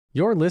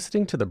You're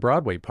listening to the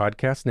Broadway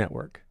Podcast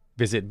Network.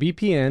 Visit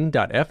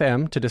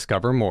bpn.fm to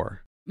discover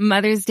more.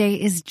 Mother's Day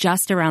is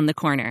just around the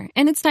corner,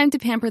 and it's time to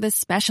pamper the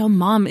special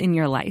mom in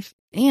your life.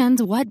 And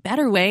what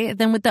better way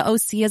than with the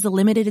Osea's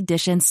limited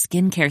edition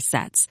skincare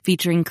sets,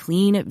 featuring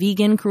clean,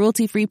 vegan,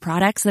 cruelty-free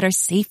products that are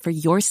safe for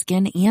your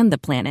skin and the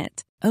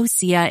planet.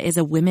 Osea is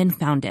a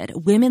women-founded,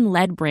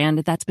 women-led brand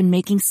that's been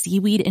making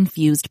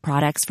seaweed-infused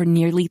products for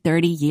nearly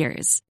 30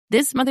 years.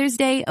 This Mother's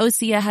Day,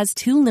 Osea has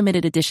 2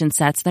 limited edition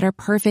sets that are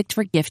perfect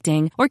for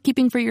gifting or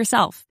keeping for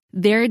yourself.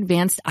 Their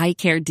advanced eye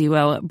care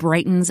duo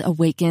brightens,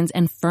 awakens,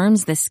 and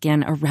firms the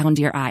skin around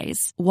your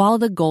eyes, while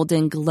the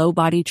Golden Glow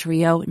Body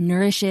Trio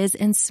nourishes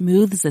and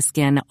smooths the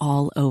skin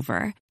all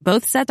over.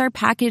 Both sets are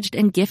packaged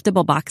in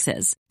giftable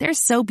boxes. They're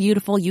so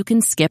beautiful you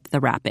can skip the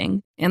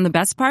wrapping. And the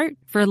best part?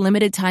 For a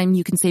limited time,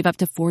 you can save up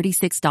to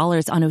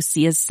 $46 on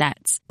Osea's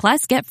sets.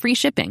 Plus, get free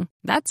shipping.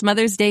 That's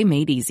Mother's Day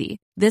made easy.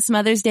 This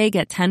Mother's Day,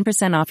 get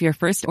 10% off your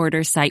first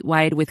order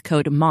site-wide with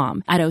code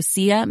MOM at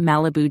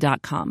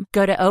OseaMalibu.com.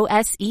 Go to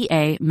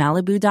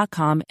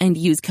OSEAMalibu.com and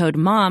use code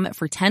MOM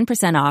for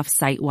 10% off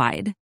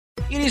site-wide.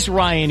 It is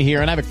Ryan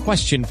here, and I have a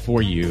question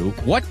for you.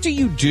 What do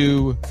you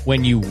do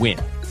when you win?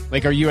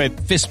 Like, are you a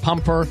fist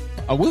pumper,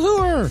 a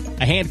woo-hooer,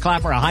 a hand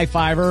clapper, a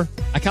high-fiver?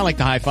 I kind of like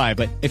the high-five,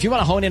 but if you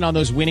want to hone in on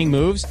those winning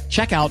moves,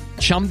 check out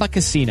Chumba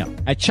Casino.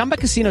 At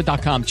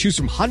ChumbaCasino.com, choose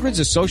from hundreds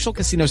of social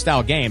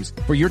casino-style games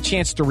for your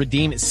chance to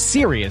redeem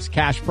serious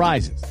cash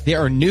prizes. There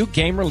are new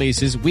game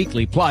releases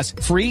weekly, plus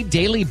free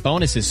daily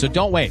bonuses, so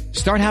don't wait.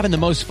 Start having the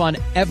most fun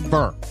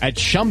ever at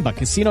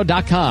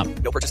ChumbaCasino.com.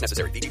 No purchase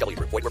necessary. VGW.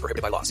 Void where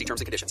prohibited by law. See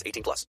terms and conditions.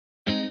 18+.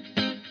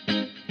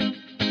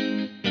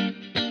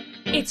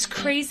 It's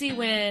crazy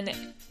when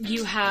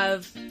you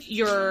have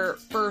your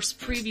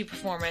first preview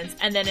performance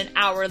and then an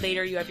hour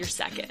later you have your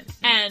second.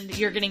 And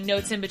you're getting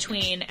notes in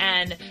between,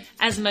 and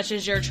as much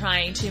as you're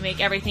trying to make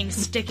everything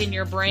stick in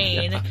your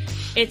brain,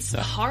 it's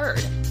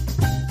hard.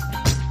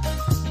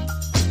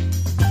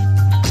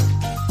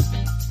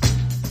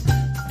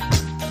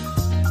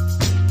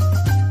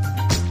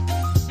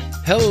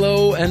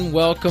 Hello and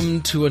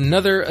welcome to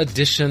another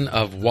edition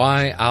of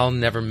Why I'll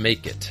Never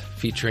Make It,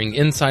 featuring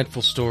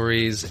insightful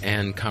stories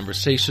and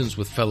conversations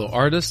with fellow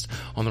artists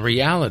on the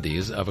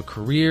realities of a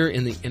career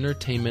in the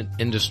entertainment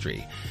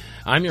industry.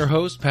 I'm your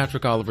host,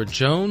 Patrick Oliver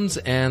Jones,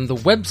 and the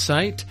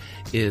website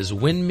is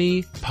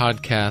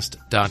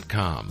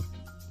winmepodcast.com.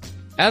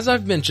 As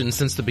I've mentioned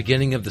since the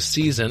beginning of the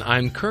season,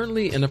 I'm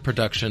currently in a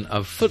production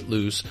of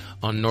Footloose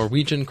on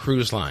Norwegian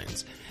Cruise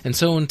Lines. And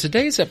so in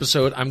today's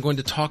episode, I'm going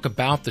to talk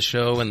about the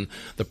show and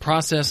the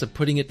process of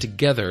putting it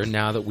together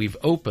now that we've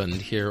opened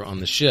here on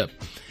the ship.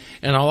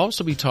 And I'll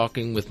also be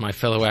talking with my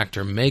fellow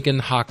actor, Megan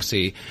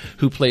Hoxie,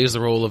 who plays the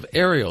role of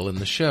Ariel in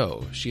the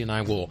show. She and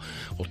I will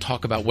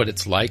talk about what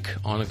it's like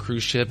on a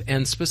cruise ship,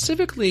 and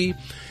specifically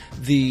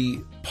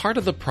the part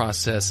of the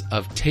process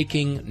of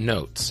taking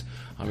notes.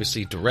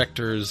 Obviously,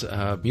 directors,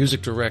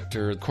 music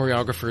director,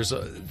 choreographers,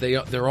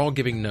 they're all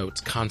giving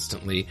notes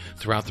constantly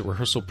throughout the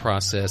rehearsal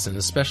process, and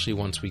especially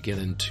once we get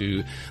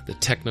into the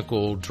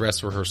technical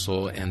dress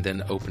rehearsal and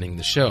then opening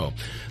the show.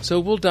 So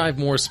we'll dive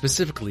more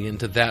specifically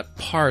into that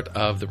part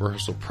of the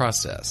rehearsal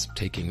process,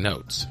 taking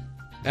notes.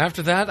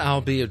 After that,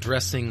 I'll be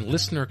addressing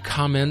listener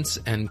comments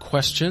and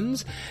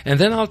questions, and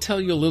then I'll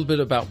tell you a little bit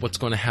about what's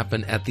going to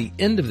happen at the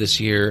end of this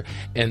year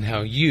and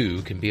how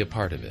you can be a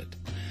part of it.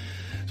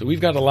 So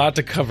we've got a lot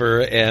to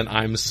cover, and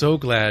I'm so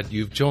glad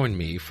you've joined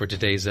me for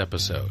today's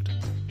episode.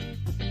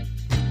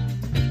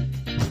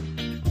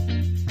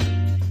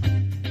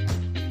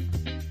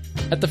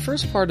 At the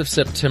first part of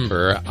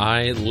September,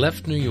 I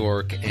left New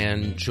York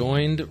and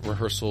joined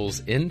rehearsals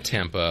in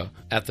Tampa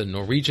at the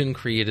Norwegian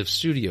Creative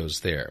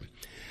Studios there.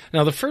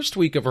 Now, the first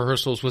week of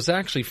rehearsals was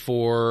actually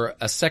for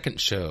a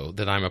second show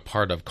that I'm a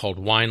part of called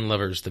Wine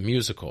Lovers the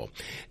Musical.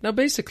 Now,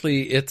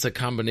 basically, it's a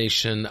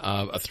combination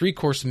of a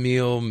 3-course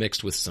meal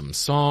mixed with some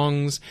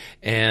songs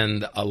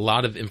and a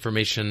lot of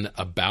information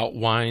about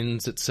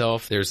wines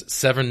itself. There's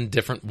 7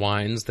 different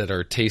wines that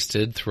are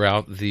tasted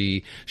throughout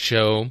the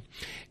show.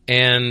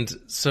 And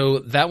so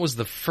that was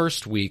the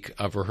first week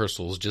of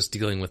rehearsals, just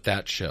dealing with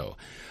that show.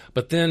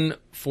 But then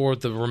for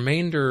the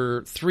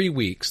remainder 3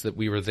 weeks that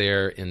we were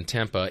there in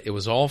Tampa, it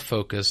was all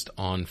focused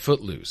on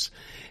Footloose.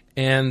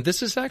 And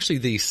this is actually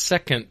the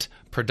second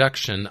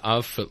production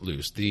of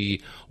Footloose.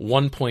 The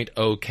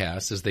 1.0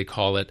 cast, as they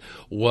call it,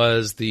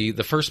 was the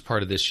first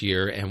part of this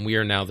year, and we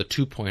are now the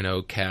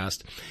 2.0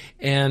 cast.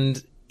 And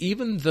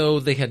even though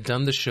they had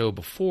done the show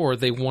before,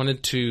 they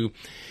wanted to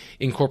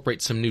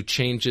incorporate some new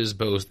changes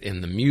both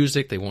in the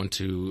music. They want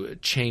to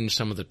change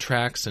some of the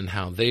tracks and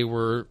how they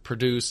were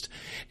produced.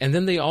 And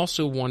then they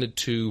also wanted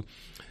to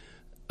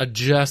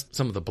adjust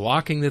some of the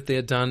blocking that they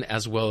had done,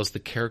 as well as the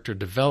character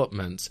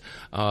developments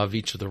of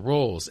each of the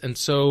roles. And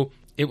so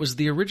it was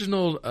the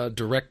original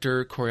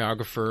director,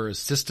 choreographer,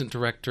 assistant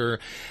director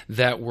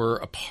that were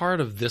a part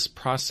of this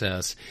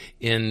process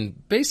in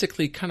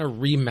basically kind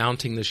of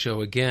remounting the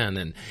show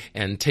again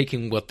and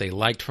taking what they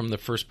liked from the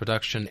first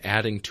production,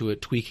 adding to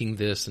it, tweaking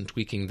this and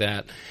tweaking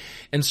that.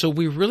 And so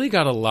we really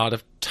got a lot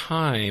of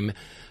time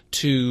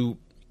to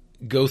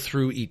go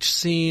through each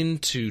scene,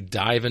 to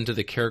dive into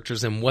the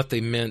characters and what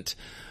they meant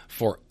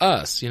for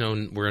us.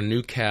 We're a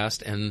new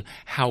cast, and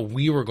how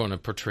we were going to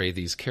portray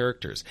these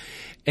characters.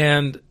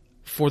 And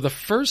for the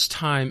first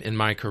time in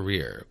my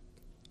career,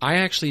 I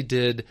actually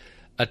did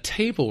a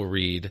table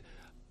read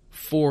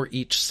for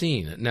each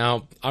scene.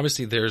 Now,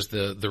 obviously, there's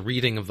the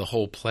reading of the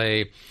whole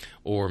play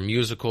or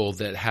musical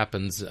that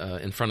happens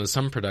in front of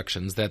some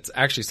productions. That's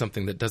actually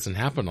something that doesn't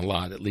happen a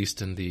lot, at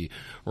least in the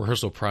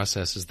rehearsal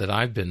processes that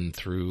I've been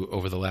through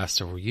over the last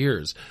several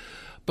years.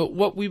 But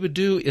what we would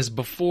do is,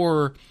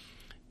 before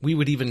we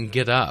would even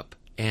get up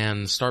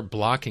and start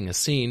blocking a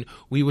scene,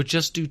 we would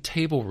just do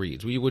table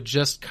reads. We would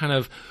just kind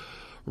of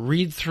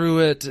read through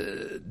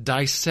it,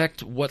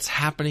 dissect what's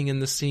happening in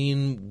the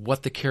scene,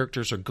 what the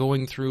characters are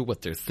going through,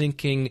 what they're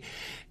thinking.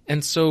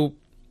 And so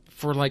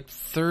for like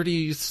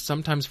 30,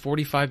 sometimes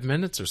 45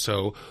 minutes or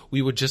so,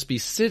 we would just be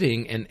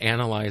sitting and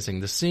analyzing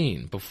the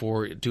scene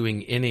before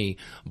doing any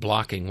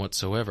blocking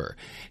whatsoever.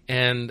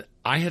 And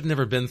I had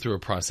never been through a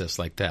process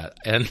like that.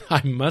 And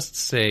I must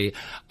say,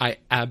 I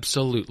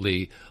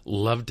absolutely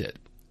loved it.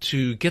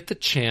 To get the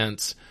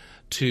chance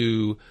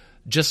to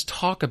just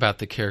talk about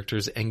the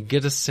characters and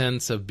get a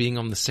sense of being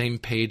on the same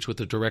page with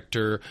the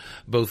director,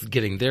 both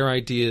getting their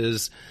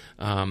ideas.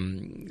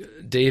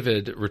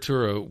 David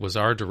Raturo was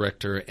our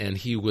director, and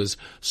he was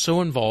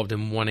so involved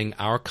in wanting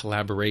our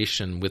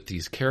collaboration with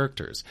these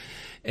characters.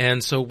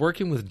 And so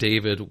working with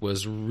David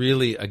was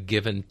really a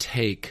give and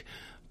take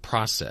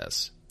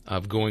process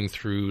of going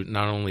through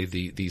not only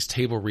these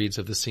table reads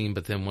of the scene,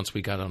 but then once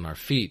we got on our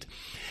feet.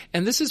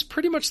 And this is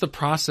pretty much the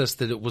process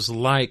that it was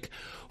like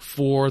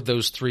for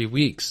those 3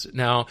 weeks.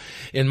 Now,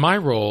 in my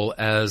role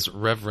as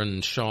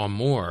Reverend Shaw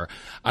Moore,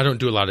 I don't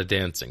do a lot of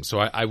dancing. So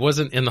I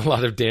wasn't in a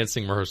lot of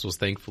dancing rehearsals,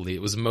 thankfully.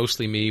 It was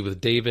mostly me with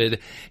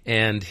David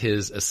and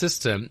his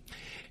assistant,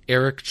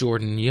 Eric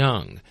Jordan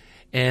Young.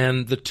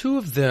 And the two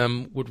of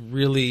them would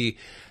really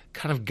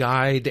kind of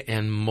guide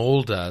and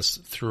mold us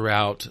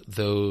throughout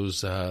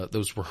those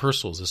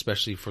rehearsals,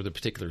 especially for the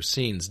particular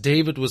scenes.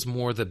 David was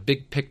more the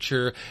big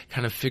picture,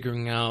 kind of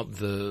figuring out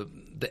the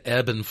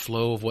ebb and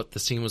flow of what the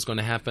scene was going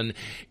to happen.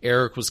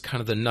 Eric was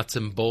kind of the nuts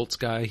and bolts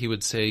guy. He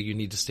would say, you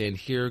need to stand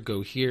here,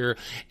 go here,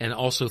 and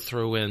also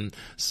throw in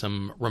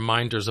some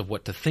reminders of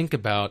what to think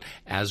about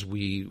as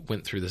we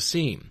went through the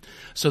scene.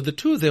 So the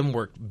two of them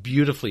worked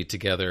beautifully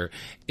together.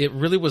 It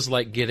really was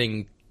like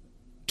getting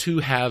two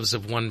halves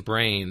of one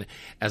brain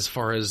as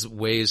far as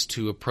ways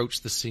to approach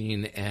the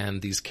scene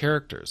and these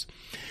characters.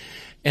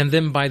 And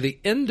then by the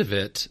end of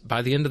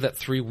that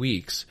 3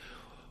 weeks,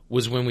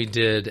 was when we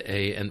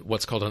did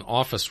what's called an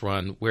office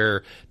run,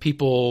 where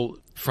people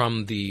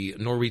from the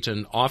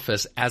Norwegian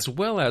office, as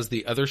well as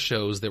the other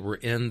shows that were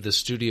in the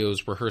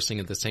studios rehearsing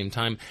at the same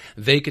time,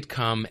 they could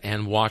come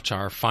and watch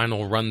our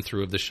final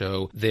run-through of the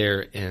show there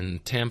in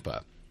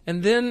Tampa.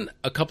 And then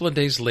a couple of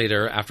days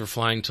later, after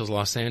flying to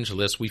Los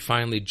Angeles, we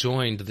finally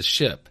joined the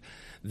ship.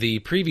 The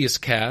previous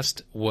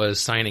cast was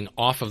signing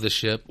off of the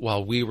ship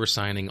while we were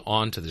signing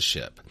on to the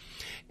ship.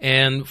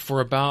 And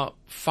for about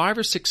 5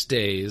 or 6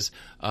 days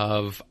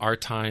of our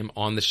time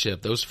on the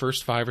ship, those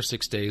first 5 or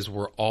 6 days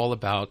were all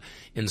about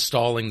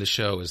installing the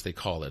show, as they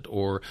call it,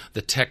 or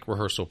the tech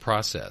rehearsal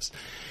process.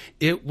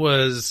 It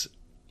was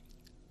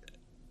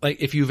like,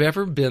 if you've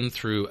ever been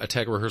through a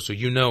tech rehearsal,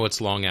 you know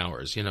it's long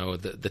hours. You know,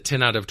 the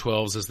 10 out of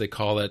 12s, as they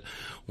call it,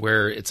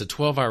 where it's a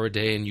 12-hour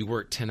day and you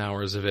work 10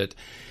 hours of it.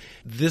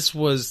 This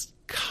was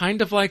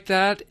kind of like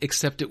that,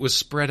 except it was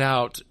spread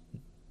out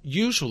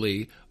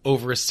usually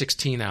over a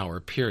 16-hour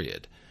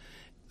period,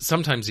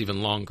 sometimes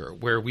even longer,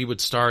 where we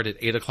would start at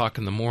 8 o'clock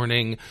in the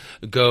morning,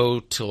 go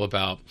till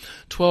about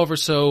 12 or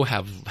so,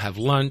 have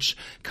lunch,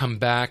 come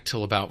back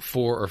till about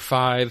 4 or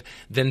 5,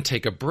 then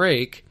take a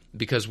break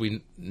because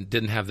we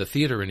didn't have the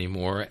theater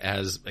anymore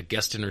as a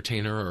guest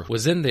entertainer or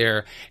was in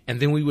there,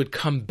 and then we would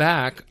come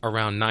back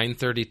around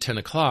 9:30, 10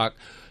 o'clock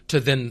to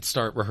then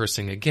start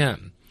rehearsing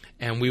again.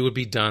 And we would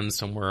be done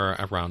somewhere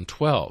around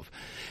 12.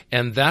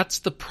 And that's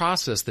the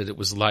process that it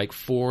was like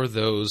for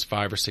those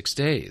 5 or 6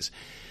 days.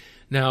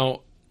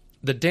 Now,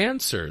 the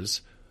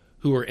dancers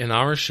who were in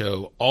our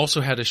show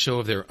also had a show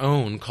of their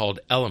own called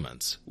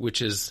Elements,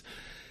 which is,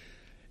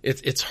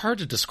 it's hard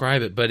to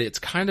describe it, but it's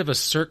kind of a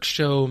cirque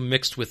show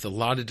mixed with a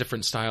lot of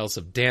different styles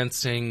of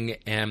dancing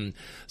and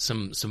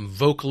some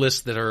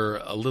vocalists that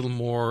are a little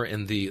more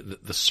in the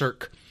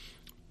cirque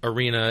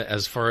arena,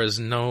 as far as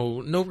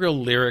no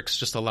real lyrics,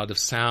 just a lot of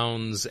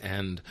sounds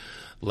and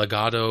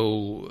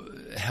legato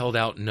held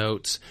out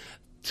notes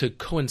to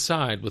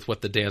coincide with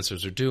what the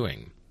dancers are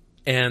doing.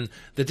 And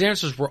the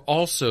dancers were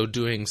also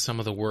doing some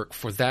of the work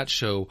for that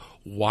show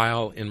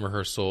while in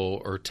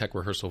rehearsal or tech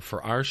rehearsal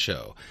for our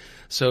show.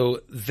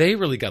 So they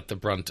really got the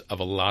brunt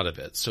of a lot of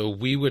it. So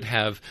we would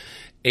have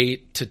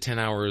 8 to 10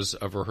 hours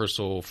of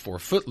rehearsal for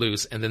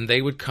Footloose, and then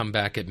they would come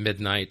back at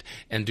midnight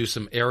and do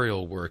some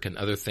aerial work and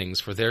other things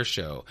for their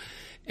show.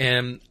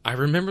 And I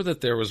remember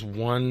that there was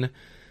one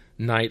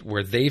night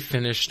where they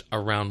finished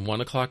around 1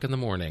 o'clock in the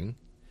morning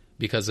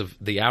because of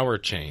the hour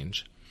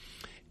change.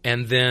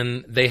 And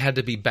then they had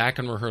to be back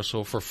in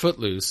rehearsal for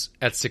Footloose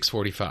at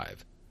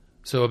 6:45.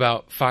 So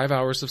about 5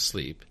 hours of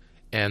sleep,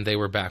 and they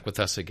were back with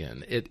us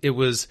again. It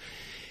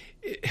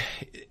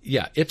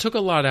took a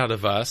lot out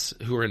of us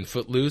who were in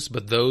Footloose,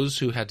 but those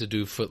who had to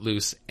do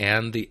Footloose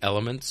and the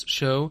Elements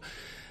show,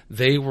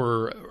 they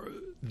were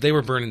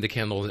burning the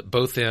candle at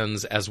both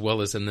ends as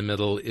well as in the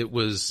middle.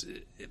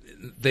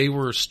 They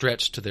were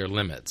stretched to their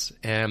limits.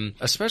 And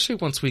especially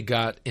once we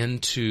got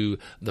into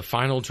the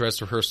final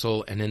dress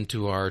rehearsal and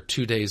into our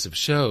 2 days of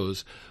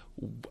shows,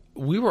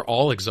 we were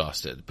all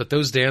exhausted, but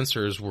those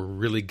dancers were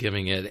really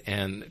giving it,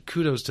 and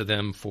kudos to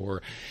them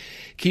for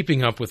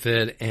keeping up with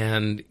it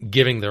and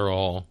giving their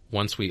all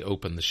once we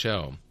opened the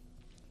show.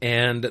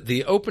 And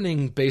the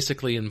opening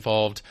basically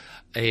involved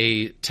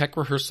a tech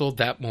rehearsal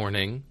that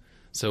morning.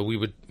 So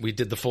we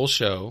did the full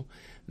show.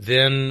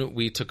 Then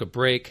we took a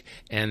break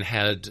and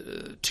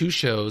had 2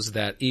 shows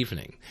that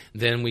evening.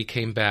 Then we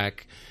came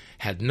back,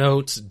 had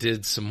notes,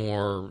 did some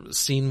more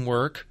scene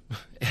work,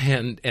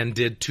 and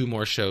did 2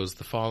 more shows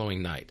the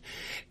following night.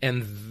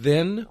 And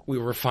then we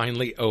were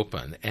finally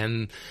open,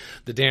 and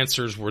the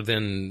dancers were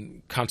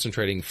then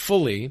concentrating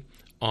fully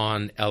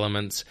on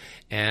Elements,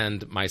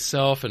 and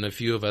myself and a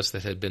few of us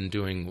that had been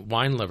doing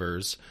Wine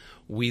Lovers,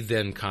 we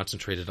then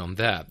concentrated on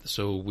that.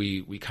 So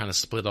we kind of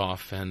split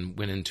off and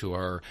went into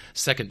our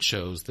second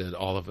shows that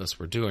all of us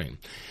were doing.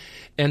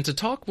 And to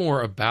talk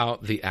more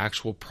about the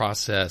actual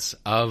process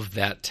of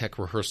that tech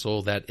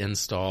rehearsal, that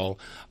install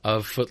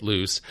of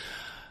Footloose,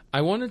 I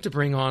wanted to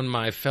bring on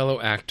my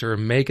fellow actor,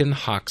 Megan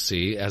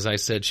Hoxie. As I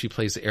said, she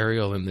plays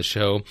Ariel in the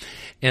show.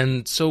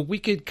 And so we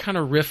could kind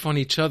of riff on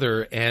each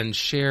other and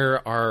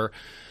share our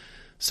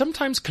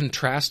sometimes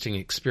contrasting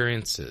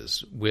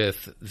experiences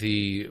with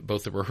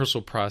both the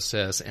rehearsal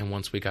process and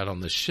once we got on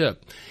the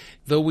ship.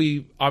 Though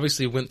we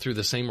obviously went through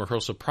the same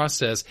rehearsal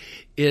process,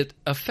 it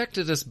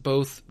affected us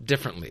both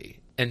differently.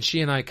 And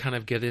she and I kind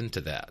of get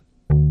into that.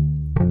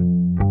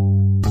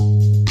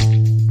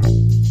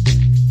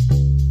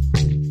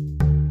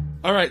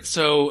 All right,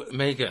 so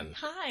Megan.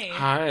 Hi.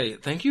 Hi.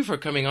 Thank you for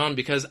coming on,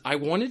 because I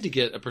wanted to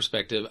get a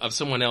perspective of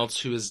someone else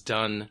who has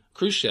done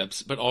cruise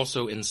ships but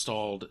also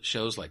installed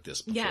shows like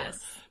this before. Yes.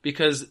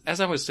 Because,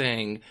 as I was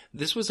saying,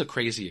 this was a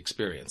crazy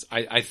experience,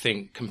 I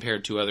think,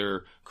 compared to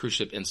other cruise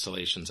ship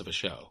installations of a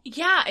show.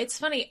 Yeah, it's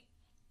funny.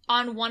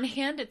 On one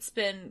hand, it's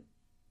been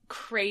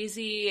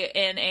crazy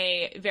in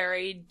a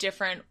very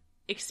different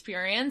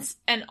experience,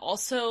 and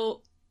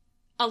also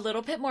a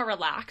little bit more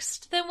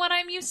relaxed than what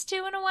I'm used to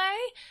in a way.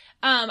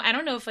 I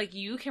don't know if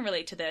you can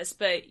relate to this,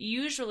 but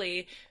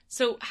usually,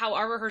 so how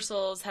our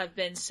rehearsals have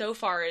been so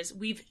far is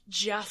we've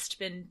just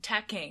been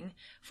teching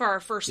for our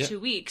first 2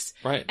 weeks.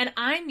 Right. And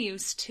I'm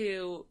used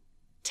to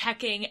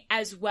teching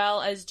as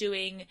well as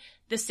doing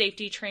the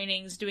safety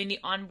trainings, doing the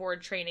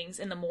onboard trainings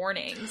in the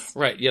mornings.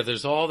 Right. Yeah,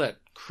 there's all that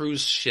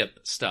cruise ship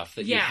stuff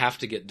that you have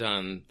to get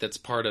done that's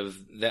part of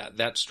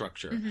that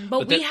structure. Mm-hmm.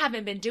 But we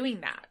haven't been doing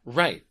that.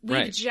 Right.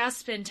 We've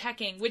just been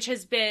teching, which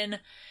has been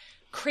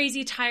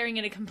crazy tiring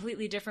in a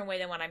completely different way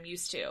than what I'm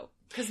used to.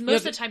 Because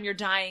most of the time you're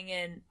dying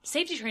in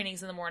safety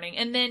trainings in the morning,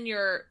 and then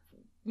you're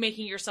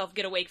making yourself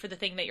get awake for the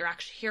thing that you're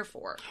actually here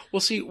for.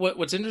 Well, see,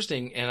 what's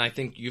interesting, and I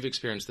think you've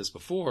experienced this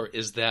before,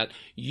 is that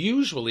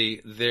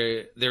usually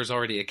there's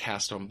already a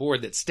cast on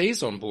board that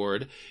stays on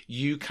board.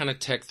 You kind of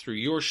tech through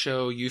your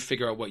show, you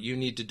figure out what you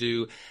need to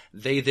do,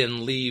 they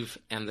then leave,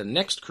 and the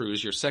next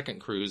cruise, your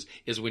second cruise,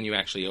 is when you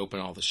actually open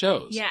all the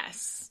shows.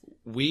 Yes.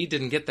 We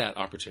didn't get that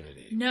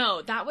opportunity.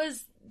 No, that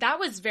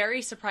was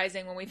very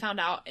surprising when we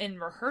found out in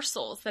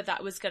rehearsals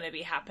that was going to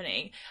be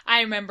happening.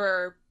 I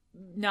remember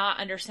not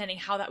understanding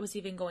how that was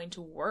even going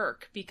to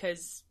work,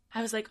 because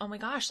I was like, oh my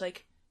gosh,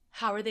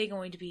 how are they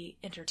going to be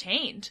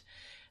entertained?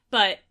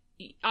 But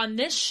on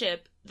this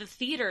ship, the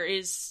theater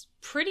is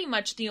pretty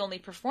much the only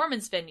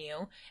performance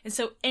venue. And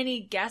so any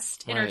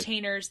guest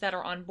entertainers that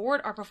are on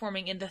board are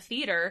performing in the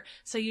theater.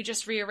 So you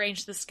just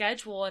rearrange the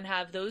schedule and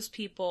have those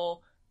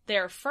people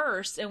there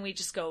first, and we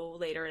just go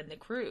later in the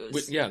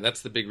cruise. Yeah,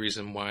 that's the big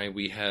reason why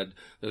we had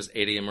those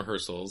 8 a.m.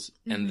 rehearsals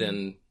and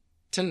then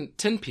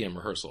 10 p.m.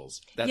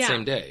 rehearsals that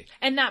same day.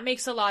 And that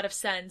makes a lot of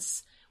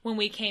sense when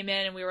we came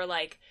in and we were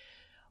like,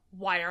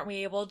 why aren't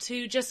we able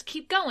to just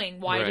keep going?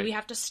 Why do we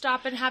have to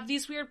stop and have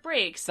these weird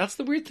breaks? That's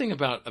the weird thing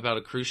about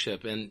a cruise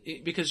ship, and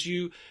because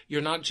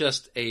you're not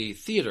just a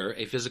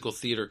physical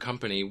theater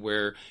company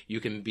where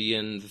you can be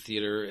in the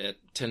theater at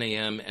 10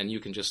 a.m. and you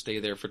can just stay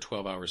there for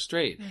 12 hours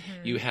straight.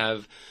 Mm-hmm. You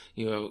have,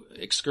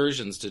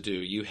 excursions to do.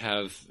 You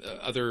have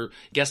other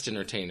guest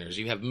entertainers.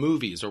 You have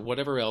movies or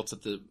whatever else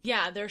at the...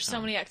 Yeah, there's so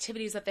many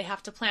activities that they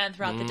have to plan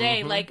throughout the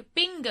day, like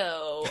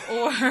bingo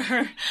or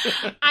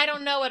I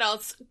don't know what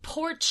else,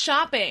 port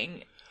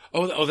shopping.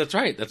 Oh, that's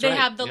right. They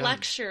have the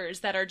lectures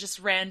that are just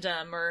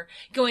random, or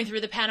going through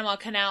the Panama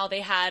Canal.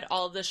 They had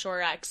all of the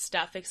Shorex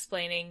stuff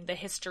explaining the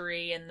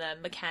history and the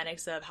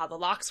mechanics of how the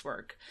locks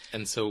work.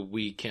 And so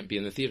we can't be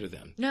in the theater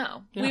then.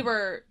 No, we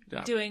were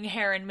doing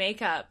hair and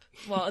makeup.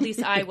 Well, at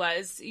least I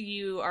was.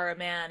 You are a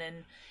man,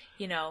 and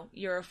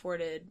you're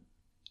afforded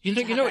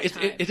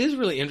It is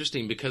really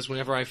interesting because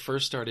whenever I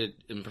first started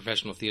in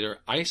professional theater,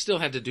 I still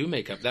had to do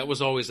makeup. That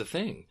was always a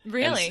thing.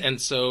 Really?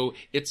 And so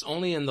it's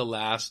only in the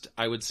last,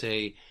 I would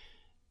say,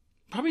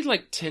 probably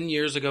like 10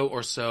 years ago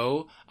or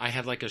so, I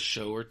had like a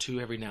show or two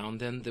every now and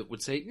then that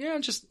would say, yeah,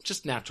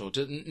 just natural,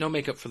 no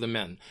makeup for the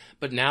men.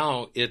 But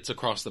now it's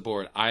across the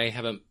board. I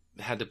haven't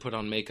had to put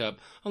on makeup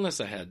unless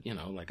I had,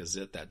 like a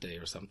zit that day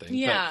or something.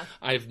 Yeah.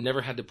 But I've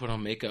never had to put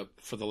on makeup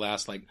for the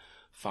last like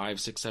 5,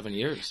 6, 7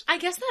 years. I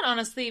guess that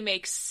honestly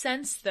makes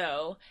sense,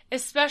 though,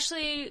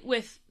 especially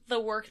with the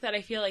work that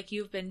I feel like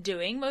you've been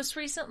doing most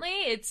recently.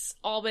 It's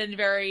all been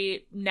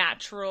very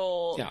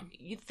natural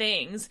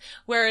things.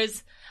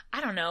 Whereas,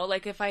 I don't know,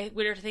 like if I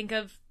were to think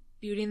of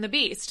Beauty and the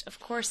Beast, of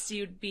course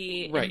you'd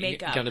be in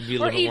makeup. You gotta be a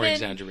little bit more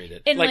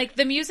exaggerated. In like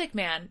The Music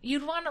Man,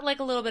 you'd want like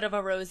a little bit of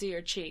a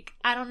rosier cheek.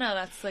 I don't know,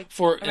 that's like...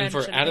 For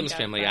Adam's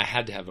Family, I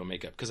had to have on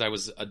makeup because I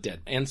was a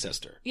dead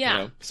ancestor.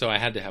 Yeah. So I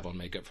had to have on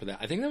makeup for that.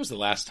 I think that was the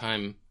last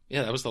time,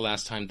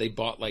 they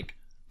bought like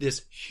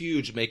this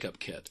huge makeup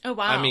kit. Oh,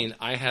 wow. I mean,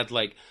 I had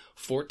like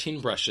 14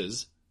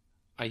 brushes.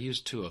 I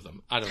used 2 of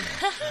them. I don't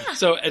know.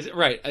 So,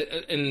 right.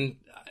 And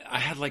I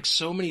had like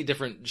so many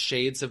different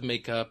shades of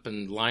makeup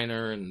and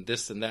liner and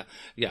this and that.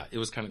 Yeah, it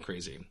was kind of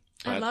crazy.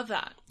 I love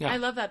that. Yeah. I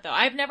love that, though.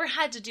 I've never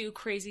had to do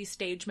crazy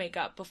stage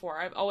makeup before.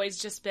 I've always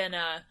just been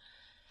a,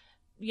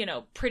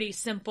 pretty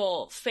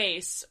simple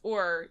face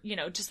or,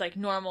 just like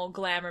normal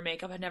glamour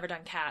makeup. I've never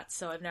done cats,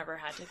 so I've never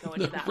had to go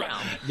into that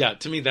realm. Yeah,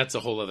 to me, that's a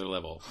whole other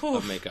level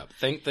of makeup.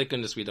 Thank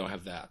goodness we don't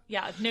have that.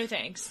 Yeah, no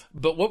thanks.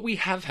 But what we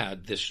have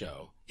had this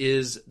show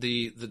is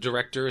the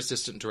director,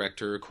 assistant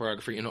director,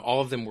 choreographer,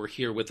 all of them were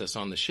here with us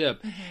on the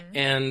ship. Mm-hmm.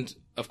 And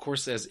of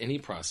course, as any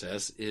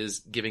process, is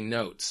giving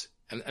notes.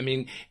 And I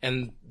mean,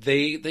 and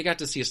they got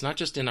to see us not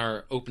just in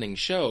our opening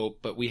show,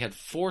 but we had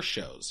 4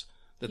 shows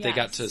that they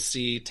got to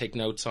see, take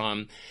notes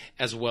on,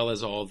 as well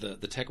as all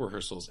the tech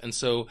rehearsals. And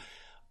so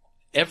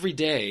every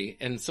day,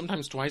 and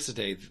sometimes twice a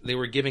day, they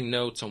were giving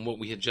notes on what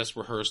we had just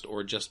rehearsed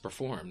or just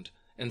performed.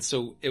 And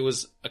so it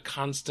was a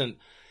constant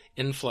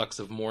influx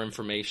of more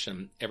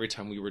information every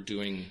time we were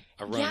doing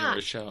a run or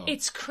a show.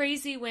 It's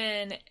crazy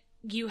when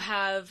you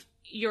have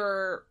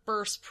your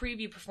first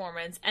preview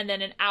performance and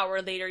then an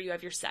hour later you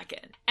have your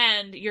second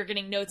and you're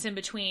getting notes in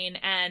between,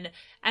 and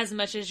as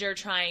much as you're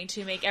trying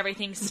to make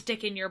everything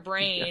stick in your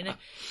brain,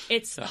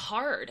 it's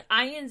hard.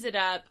 I ended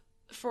up,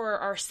 for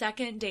our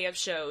second day of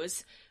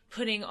shows,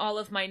 putting all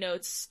of my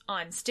notes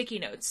on sticky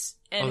notes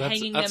and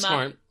hanging them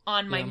up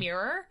on my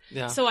mirror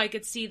so I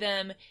could see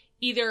them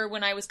either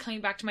when I was coming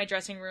back to my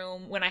dressing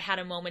room, when I had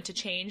a moment to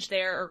change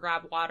there or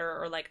grab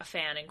water or like a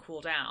fan and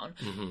cool down.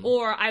 Mm-hmm.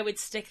 Or I would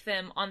stick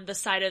them on the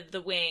side of the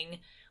wing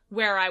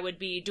where I would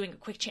be doing a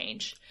quick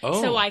change.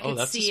 So I could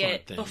see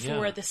it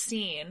before the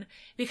scene.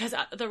 Because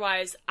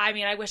otherwise, I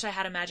mean, I wish I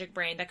had a magic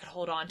brain that could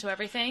hold on to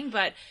everything.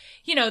 But,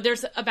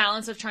 there's a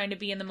balance of trying to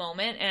be in the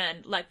moment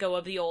and let go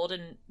of the old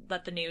and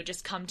let the new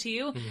just come to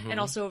you. Mm-hmm. And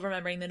also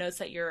remembering the notes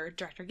that your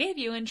director gave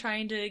you and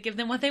trying to give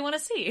them what they want to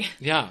see.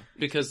 Yeah,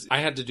 because I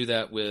had to do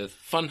that with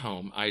Fun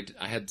Home. I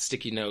had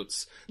sticky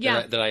notes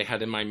that I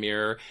had in my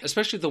mirror,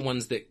 especially the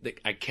ones that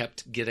I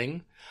kept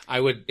getting. I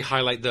would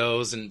highlight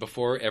those, and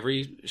before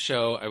every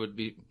show, I would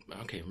be,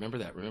 okay, remember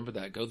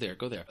that, go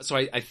there. So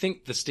I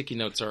think the sticky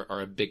notes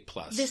are a big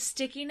plus. The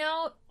sticky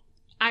note,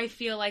 I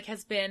feel like,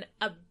 has been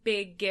a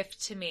big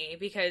gift to me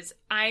because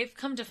I've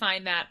come to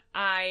find that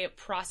I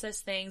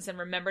process things and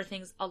remember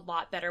things a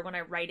lot better when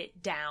I write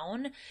it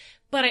down,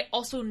 but I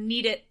also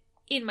need it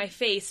in my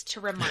face to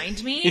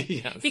remind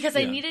me because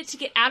I need it to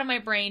get out of my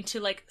brain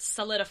to like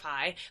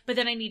solidify, but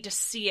then I need to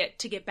see it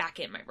to get back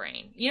in my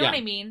brain. You know what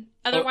I mean?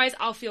 Otherwise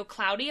I'll feel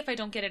cloudy if I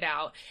don't get it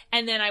out,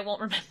 and then I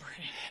won't remember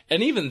it.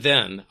 And even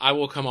then I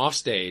will come off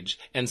stage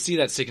and see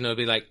that sticky note and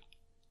be like,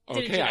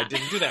 okay, I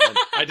didn't do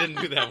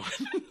that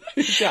one.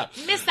 Yeah.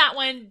 Missed that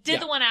one,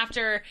 did the one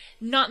after,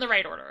 not in the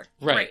right order.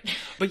 Right.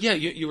 But yeah,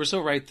 you were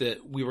so right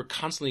that we were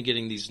constantly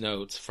getting these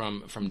notes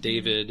from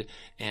David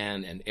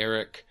and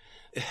Eric.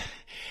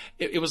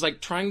 It was like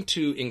trying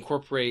to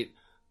incorporate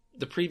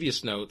the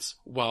previous notes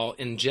while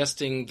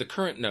ingesting the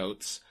current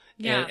notes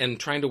and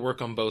trying to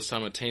work on both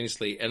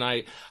simultaneously. And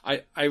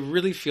I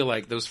really feel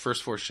like those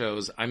first 4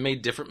 shows, I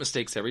made different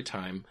mistakes every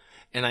time,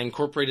 and I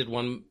incorporated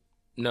one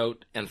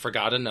note and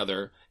forgot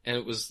another, and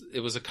it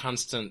was a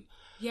constant.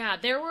 Yeah,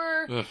 there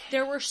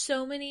were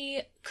so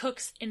many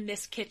cooks in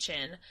this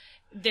kitchen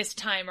this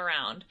time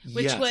around,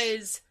 which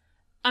was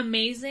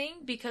amazing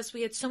because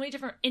we had so many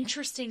different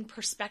interesting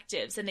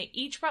perspectives, and they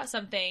each brought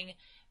something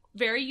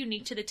very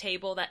unique to the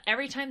table that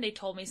every time they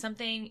told me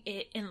something,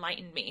 it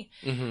enlightened me.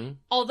 Mm-hmm.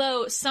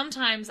 Although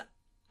sometimes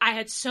I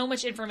had so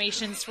much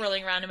information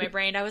swirling around in my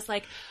brain, I was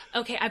like,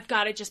 okay, I've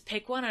got to just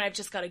pick one and I've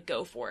just got to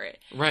go for it.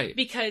 Right.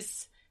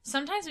 Because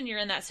sometimes when you're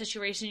in that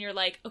situation, you're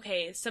like,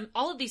 okay,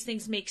 all of these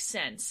things make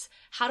sense.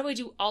 How do I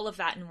do all of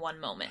that in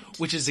one moment?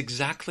 Which is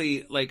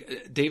exactly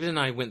like David and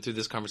I went through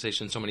this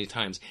conversation so many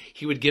times.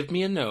 He would give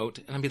me a note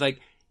and I'd be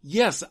like,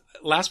 yes,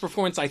 last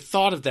performance, I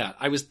thought of that.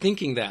 I was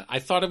thinking that. I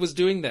thought I was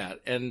doing that.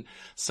 And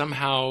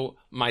somehow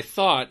my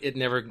thought, it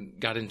never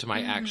got into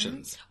my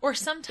actions. Or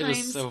sometimes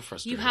It was so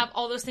frustrating. you have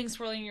all those things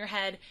swirling in your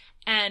head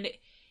and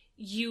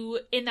you,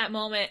 in that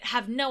moment,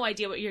 have no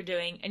idea what you're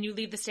doing, and you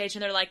leave the stage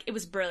and they're like, it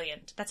was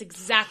brilliant. That's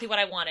exactly what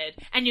I wanted.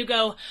 And you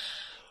go,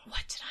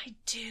 what did I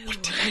do?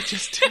 What did I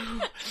just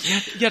do?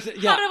 yeah.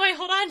 How do I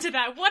hold on to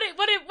that? What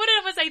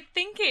was I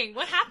thinking?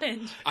 What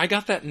happened? I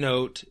got that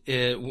note.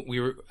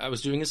 I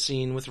was doing a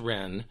scene with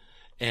Ren,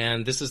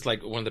 and this is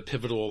like one of the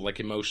pivotal, like,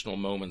 emotional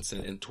moments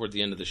toward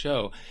the end of the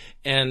show.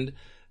 And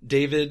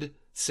David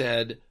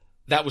said,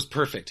 that was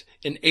perfect.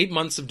 In 8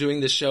 months of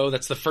doing this show,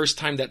 that's the first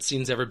time that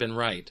scene's ever been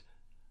right.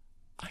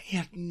 I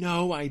had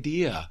no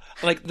idea.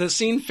 Like, the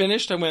scene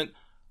finished, I went,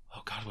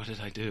 oh God, what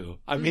did I do?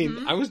 I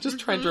mean, I was just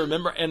trying to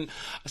remember. And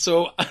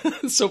so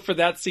for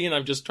that scene,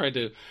 I've just tried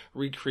to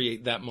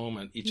recreate that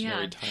moment each and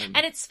every time.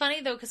 And it's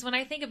funny though, because when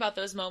I think about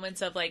those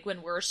moments of like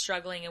when we're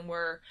struggling and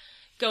we're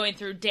going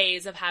through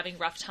days of having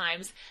rough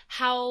times,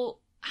 how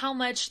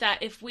much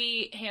that if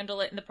we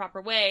handle it in the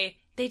proper way,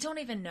 they don't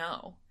even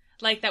know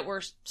like that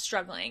we're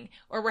struggling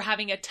or we're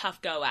having a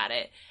tough go at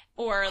it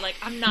or like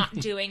I'm not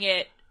doing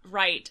it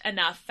right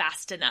enough,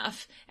 fast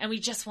enough, and we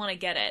just want to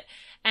get it.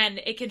 And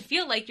it can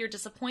feel like you're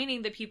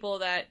disappointing the people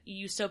that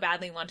you so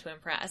badly want to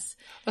impress.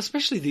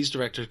 Especially these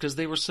directors, because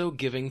they were so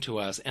giving to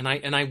us, and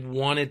I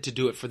wanted to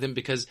do it for them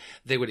because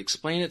they would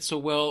explain it so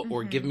well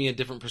or give me a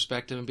different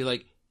perspective and be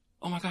like,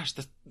 oh my gosh,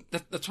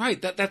 that's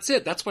right. That's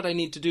it. That's what I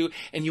need to do.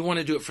 And you want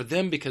to do it for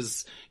them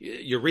because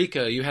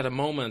Eureka, you had a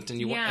moment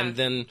and and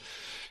then.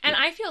 And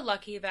I feel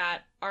lucky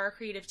that our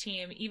creative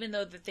team, even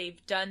though that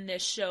they've done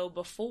this show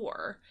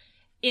before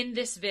in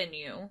this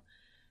venue,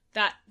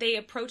 that they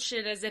approached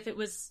it as if it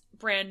was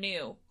brand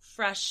new,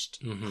 fresh,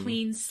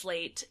 clean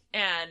slate,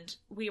 and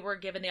we were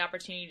given the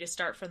opportunity to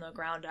start from the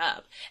ground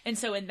up. And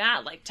so in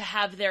that, like, to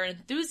have their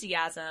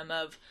enthusiasm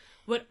of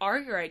what are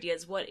your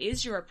ideas, what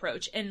is your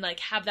approach, and like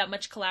have that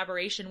much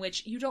collaboration,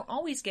 which you don't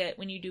always get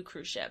when you do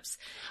cruise ships.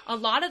 A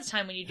lot of the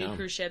time when you do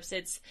cruise ships,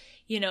 it's,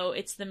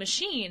 it's the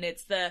machine,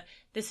 it's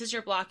this is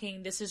your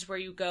blocking, this is where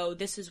you go,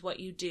 this is what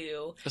you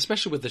do.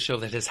 Especially with the show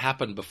that has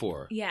happened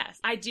before. Yes.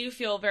 I do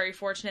feel very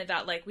fortunate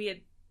that like we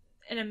had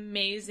an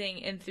amazing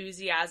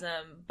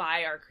enthusiasm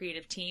by our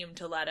creative team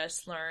to let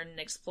us learn and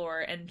explore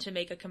and to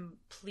make a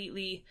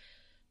completely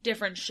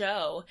different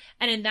show.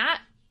 And in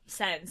that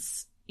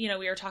sense, we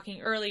were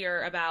talking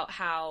earlier about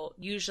how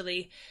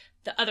usually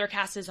the other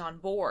cast is on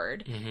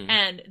board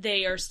and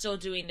they are still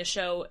doing the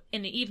show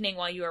in the evening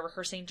while you are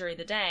rehearsing during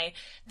the day.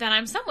 Then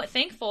I'm somewhat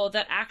thankful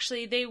that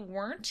actually they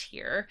weren't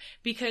here,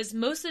 because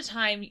most of the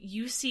time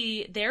you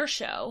see their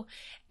show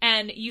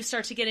and you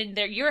start to get in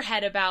your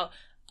head about,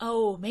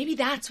 oh, maybe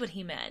that's what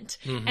he meant.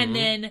 And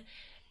then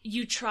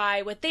you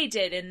try what they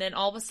did, and then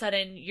all of a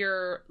sudden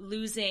you're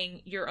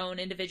losing your own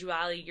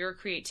individuality, your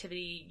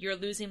creativity, you're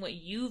losing what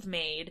you've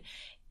made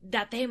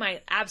that they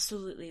might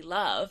absolutely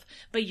love,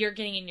 but you're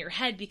getting in your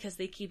head because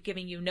they keep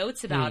giving you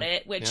notes about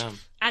it, which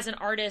as an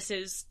artist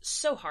is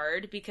so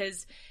hard,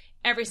 because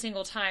every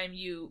single time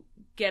you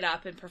get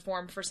up and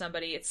perform for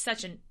somebody, it's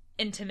such an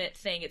intimate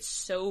thing. It's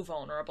so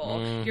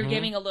vulnerable. You're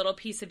giving a little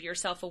piece of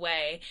yourself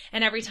away.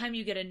 And every time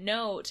you get a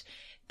note,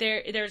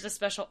 there's a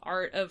special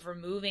art of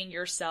removing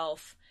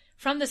yourself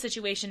from the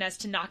situation, as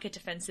to not get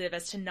defensive,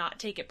 as to not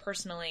take it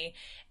personally,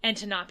 and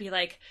to not be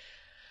like,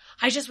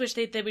 I just wish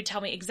they would tell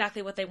me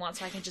exactly what they want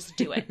so I can just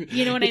do it.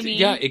 You know what I mean?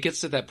 Yeah, it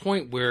gets to that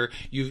point where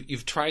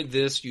you've tried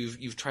this,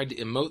 you've tried to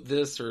emote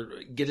this or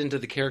get into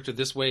the character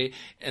this way,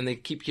 and they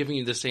keep giving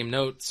you the same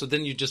note. So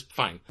then you just,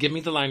 fine, give me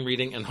the line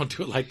reading and I'll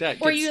do it like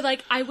that. Or you're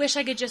like, I wish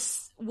I could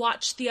just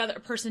watch the other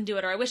person do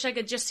it, or I wish I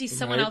could just see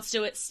someone else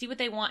do it, see what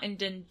they want, and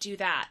then do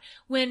that.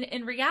 When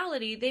in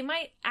reality, they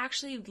might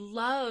actually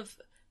love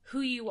who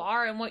you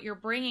are and what you're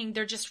bringing.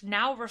 They're just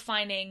now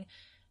refining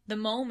the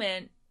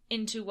moment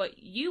into what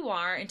you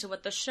are, into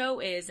what the show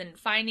is, and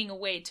finding a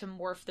way to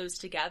morph those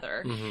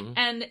together.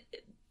 And,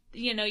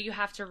 you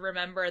have to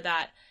remember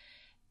that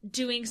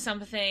doing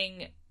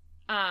something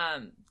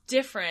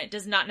different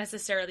does not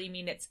necessarily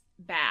mean it's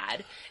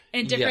bad.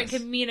 And different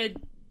can mean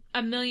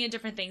a million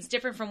different things.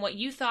 Different from what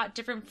you thought,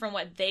 different from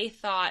what they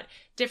thought,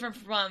 different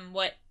from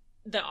what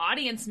the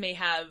audience may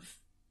have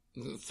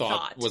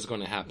thought was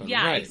going to happen.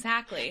 Yeah, right.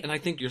 Exactly. And I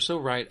think you're so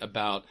right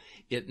about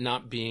it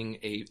not being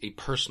a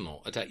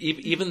personal attack.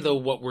 Even though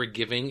what we're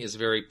giving is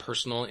very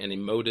personal and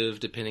emotive,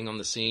 depending on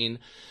the scene,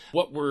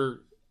 what we're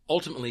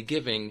ultimately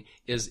giving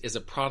is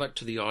a product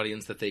to the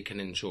audience that they can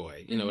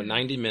enjoy. A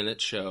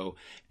 90-minute show,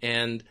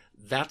 and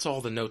that's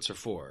all the notes are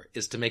for,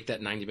 is to make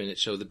that 90-minute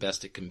show the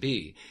best it can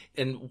be.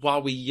 And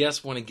while we,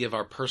 want to give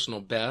our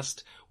personal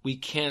best, we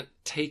can't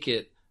take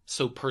it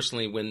so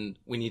personally when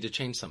we need to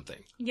change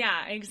something.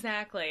 Yeah,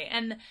 exactly.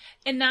 And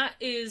that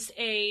is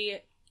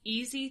a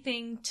easy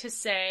thing to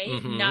say,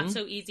 not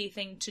so easy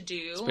thing to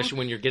do. Especially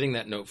when you're getting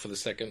that note for the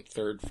second,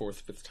 third, fourth,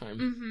 fifth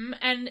time.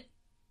 And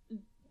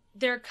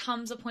there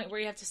comes a point where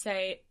you have to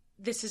say,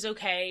 this is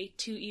okay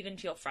to even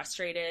feel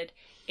frustrated.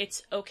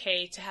 It's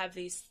okay to have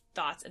these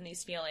thoughts and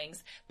these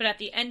feelings. But at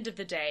the end of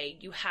the day,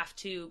 you have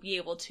to be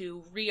able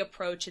to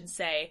reapproach and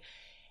say,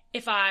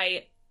 if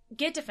I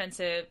get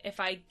defensive, if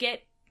I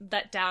get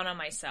let down on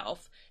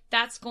myself,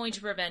 that's going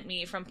to prevent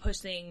me from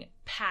pushing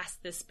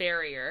past this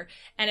barrier.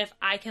 And if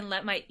I can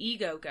let my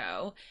ego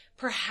go,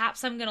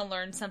 perhaps I'm going to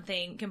learn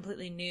something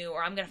completely new,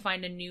 or I'm going to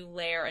find a new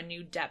layer, a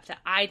new depth that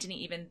I didn't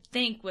even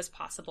think was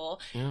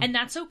possible. Yeah. And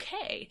that's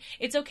okay.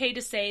 It's okay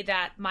to say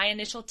that my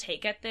initial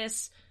take at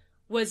this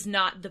was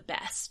not the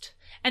best.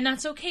 And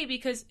that's okay,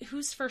 because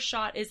whose first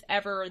shot is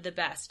ever the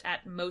best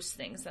at most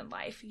things in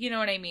life? You know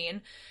what I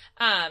mean?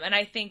 And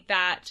I think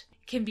that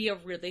can be a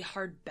really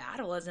hard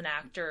battle as an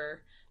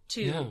actor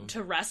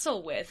to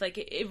wrestle with. Like,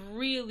 it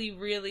really,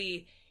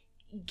 really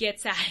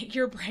gets at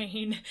your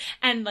brain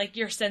and like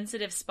your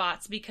sensitive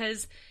spots,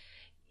 because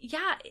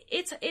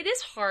it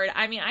is hard.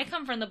 I mean, I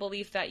come from the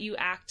belief that you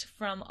act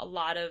from a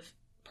lot of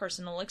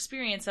personal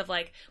experience of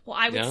like, well,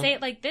 I would say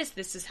it like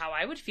this is how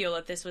I would feel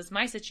if this was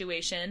my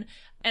situation.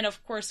 And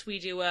of course we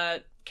do a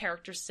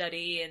character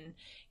study, and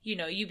you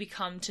know, you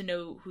become to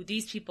know who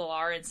these people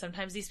are, and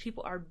sometimes these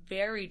people are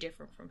very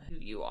different from who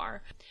you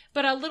are.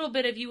 But a little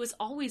bit of you is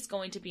always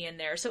going to be in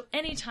there. So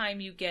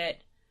anytime you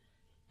get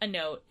a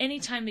note,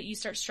 anytime that you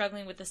start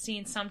struggling with the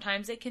scene,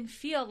 sometimes it can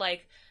feel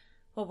like,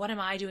 well, what am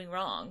I doing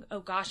wrong?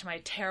 Oh gosh, am I a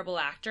terrible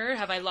actor?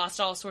 Have I lost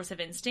all sorts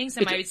of instincts?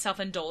 Am I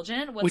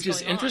self-indulgent? What's which going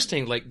is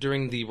interesting. on? Like,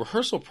 during the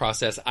rehearsal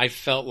process, I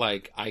felt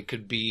like I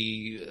could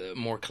be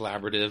more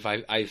collaborative.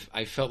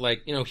 I felt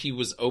like, you know, he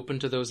was open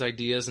to those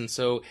ideas. And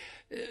so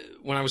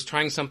when I was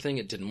trying something,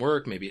 it didn't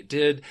work. Maybe it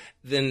did.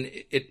 Then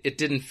it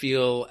didn't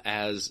feel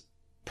as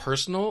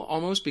personal,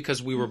 almost,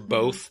 because we were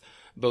both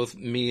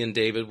me and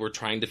David were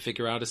trying to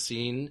figure out a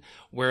scene.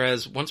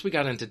 Whereas once we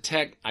got into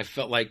tech, I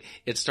felt like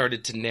it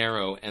started to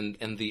narrow, and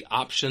the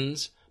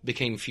options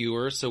became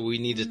fewer. So we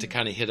needed to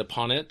kind of hit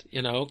upon it,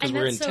 you know, because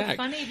we're in tech. And that's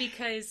so funny,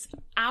 because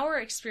our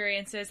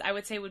experiences, I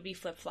would say, would be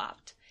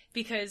flip-flopped.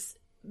 Because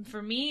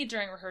for me,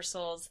 during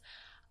rehearsals,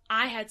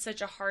 I had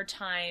such a hard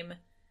time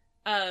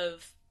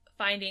of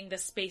finding the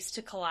space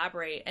to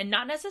collaborate. And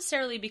not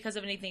necessarily because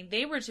of anything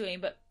they were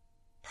doing, but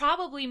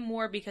probably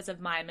more because of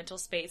my mental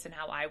space and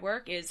how I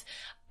work. Is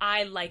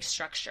I like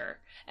structure,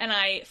 and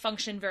I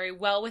function very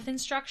well within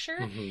structure.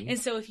 Mm-hmm. And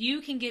so if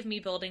you can give me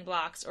building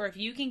blocks, or if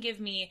you can give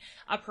me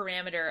a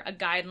parameter, a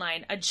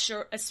guideline,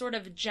 a sort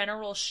of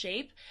general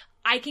shape,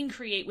 I can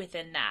create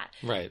within that.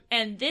 Right.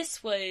 And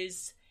this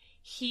was,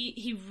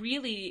 he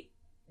really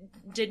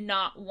did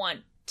not want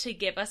to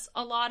give us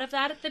a lot of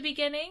that at the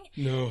beginning.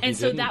 No, and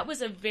so that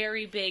was a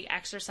very big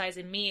exercise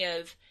in me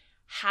of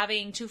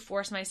having to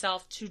force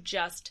myself to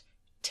just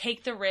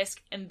take the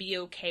risk and be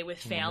okay with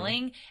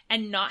failing,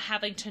 and not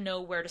having to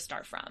know where to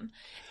start from.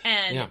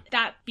 And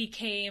that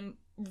became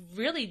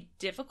really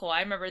difficult.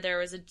 I remember there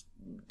was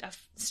a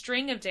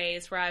string of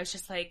days where I was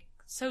just like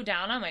so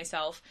down on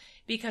myself,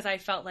 because I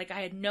felt like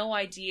I had no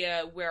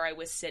idea where I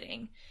was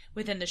sitting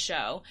within the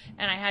show.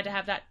 And I had to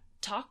have that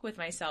talk with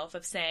myself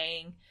of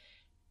saying,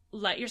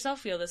 let yourself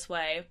feel this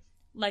way,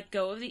 let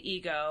go of the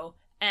ego,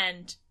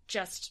 and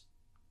just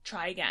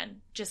try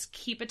again. Just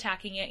keep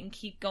attacking it and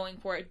keep going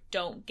for it.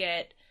 Don't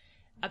get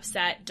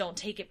upset. Don't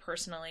take it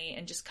personally,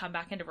 and just come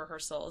back into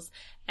rehearsals.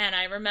 And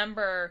I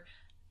remember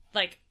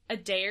like a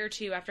day or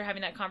two after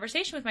having that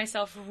conversation with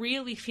myself,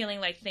 really feeling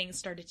like things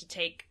started to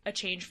take a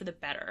change for the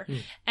better.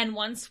 And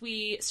once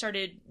we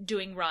started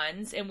doing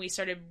runs and we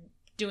started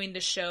doing the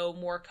show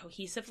more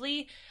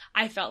cohesively,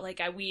 I felt like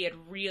we had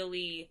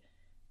really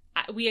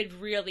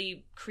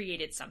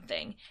created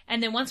something.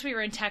 And then once we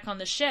were in tech on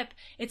the ship,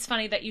 it's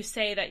funny that you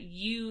say that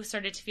you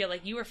started to feel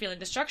like you were feeling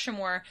the structure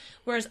more,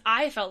 whereas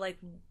I felt like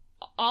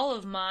all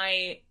of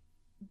my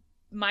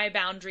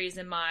boundaries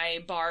and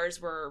my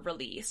bars were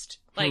released.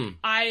 Like,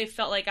 I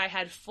felt like I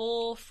had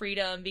full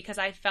freedom, because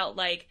I felt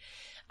like,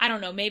 I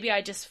don't know, maybe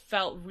I just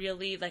felt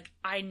really like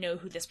I know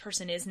who this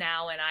person is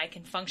now, and I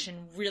can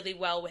function really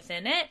well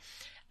within it.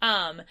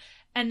 And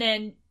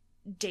then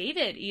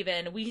David,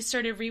 even, we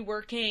started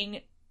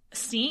reworking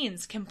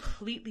scenes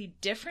completely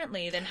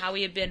differently than how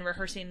we had been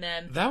rehearsing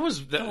them. That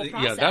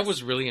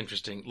was really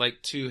interesting.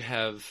 Like, to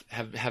have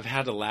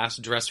had a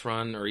last dress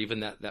run, or even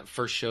that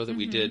first show that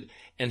we did,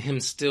 and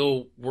him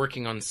still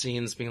working on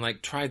scenes, being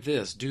like, try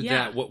this, do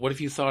that. What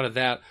if you thought of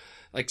that?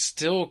 Like,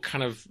 still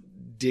kind of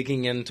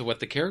digging into what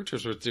the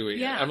characters were doing.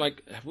 Yeah. I'm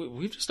like,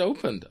 we've just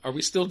opened. Are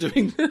we still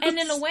doing this? And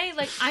in a way,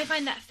 like, I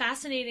find that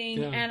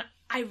fascinating, and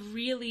I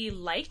really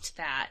liked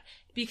that,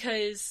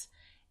 because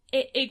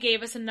it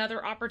gave us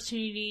another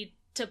opportunity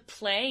to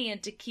play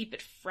and to keep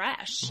it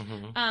fresh,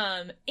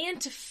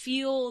 and to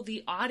feel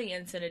the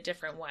audience in a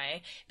different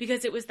way.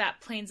 Because it was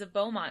that Plains of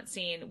Beaumont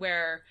scene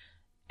where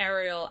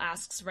Ariel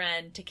asks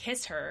Ren to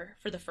kiss her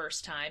for the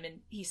first time,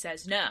 and he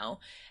says no.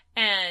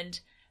 And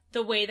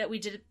the way that we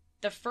did it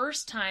the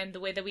first time, the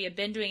way that we had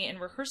been doing it in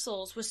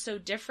rehearsals, was so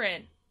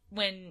different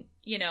when,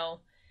 you know,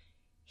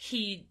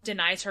 he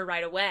denies her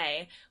right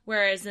away.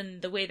 Whereas in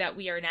the way that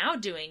we are now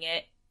doing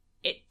it,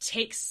 it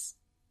takes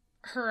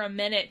her a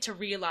minute to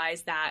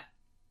realize that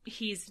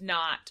he's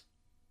not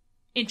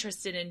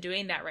interested in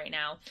doing that right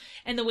now.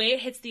 And the way it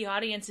hits the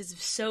audience is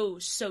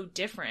so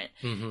different.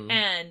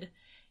 And,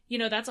 you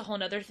know, that's a whole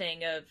nother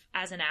thing of,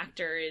 as an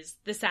actor, is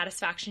the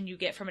satisfaction you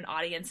get from an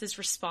audience's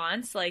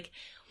response. Like,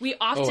 we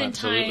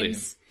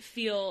oftentimes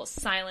feel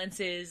silence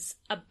is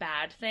a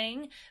bad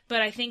thing,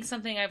 but I think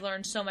something I've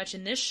learned so much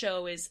in this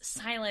show is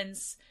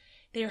silence.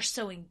 They are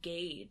so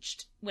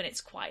engaged when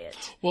it's quiet.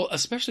 Well,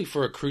 especially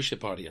for a cruise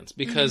ship audience,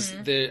 because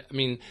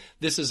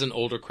this is an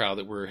older crowd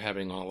that we're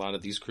having on a lot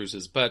of these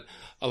cruises, but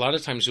a lot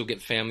of times you'll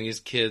get families,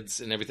 kids,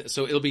 and everything.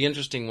 So it'll be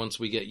interesting once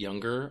we get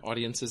younger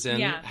audiences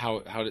in.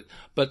 Yeah.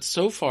 But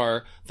so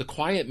far, the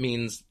quiet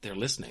means they're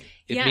listening.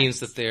 It means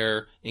that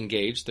they're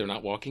engaged. They're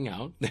not walking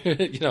out.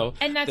 You know,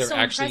 and that's they're so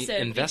actually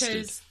impressive invested.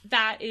 Because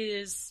that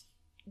is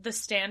the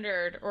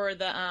standard, or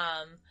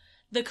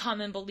the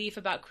common belief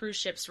about cruise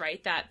ships,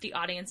 right? That the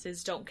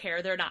audiences don't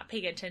care. They're not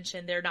paying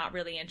attention. They're not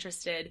really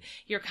interested.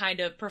 You're kind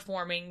of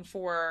performing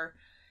for,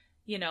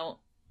 you know,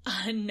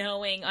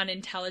 unknowing,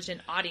 unintelligent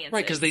audiences.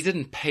 Right, because they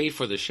didn't pay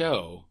for the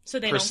show, so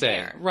they per don't se.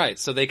 care. Right,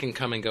 so they can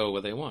come and go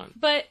where they want.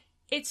 But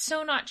it's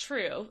so not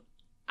true.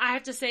 I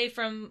have to say,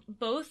 from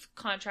both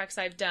contracts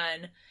I've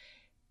done,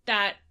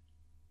 that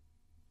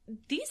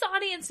these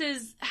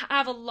audiences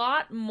have a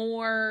lot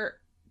more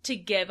to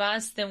give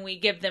us than we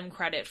give them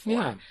credit for.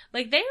 Yeah.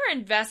 Like, they are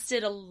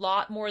invested a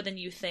lot more than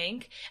you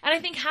think. And I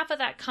think half of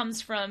that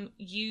comes from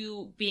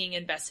you being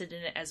invested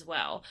in it as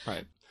well.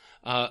 Right.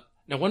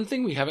 Now, one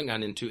thing we haven't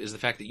gone into is the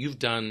fact that you've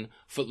done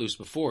Footloose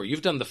before.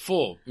 You've done the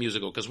full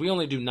musical, because we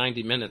only do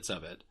 90 minutes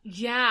of it.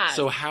 Yeah.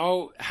 So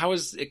how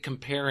is it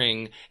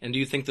comparing, and do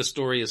you think the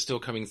story is still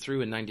coming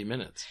through in 90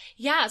 minutes?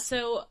 Yeah,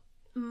 so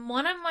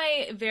one of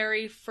my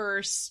very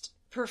first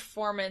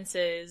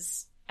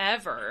performances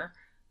ever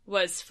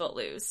was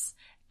Footloose.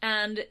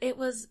 And it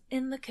was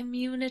in the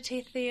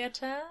community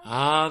theater.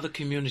 Ah, the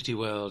community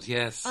world,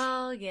 yes.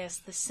 Oh, yes,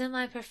 the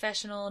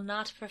semi-professional,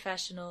 not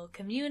professional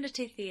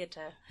community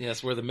theater.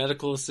 Yes, where the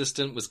medical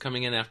assistant was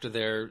coming in after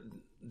their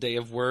day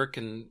of work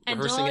and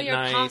rehearsing at night. And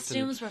all your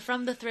costumes were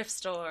from the thrift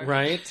store.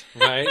 Right.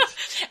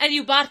 And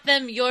you bought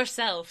them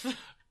yourself.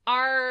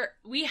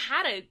 We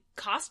had a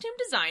costume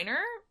designer,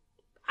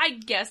 I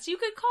guess you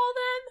could call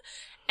them.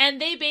 And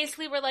they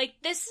basically were like,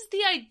 this is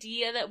the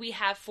idea that we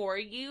have for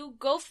you.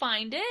 Go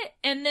find it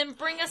and then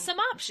bring us some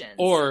options.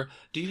 Or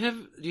do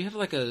you have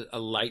like a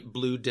light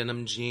blue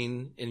denim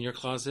jean in your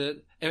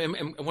closet?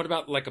 And what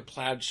about like a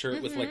plaid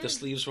shirt with like the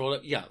sleeves rolled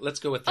up? Yeah, let's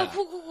go with that.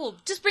 Oh, cool.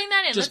 Just bring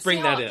that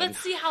in. Let's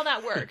see how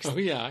that works. Oh,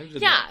 yeah.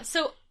 Yeah,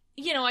 so,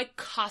 you know, I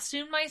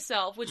costumed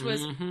myself, which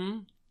was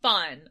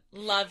fun.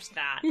 Loved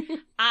that.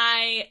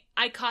 I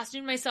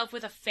costumed myself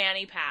with a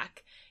fanny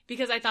pack,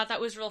 because I thought that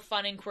was real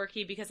fun and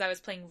quirky, because I was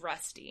playing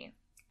Rusty.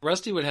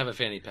 Rusty would have a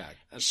fanny pack,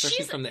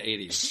 especially from the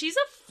 80s. She's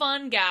a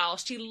fun gal.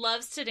 She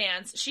loves to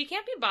dance. She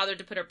can't be bothered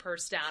to put her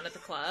purse down at the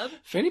club.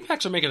 Fanny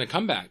packs are making a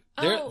comeback.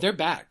 They're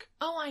back.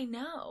 Oh, I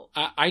know.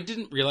 I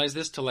didn't realize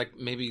this till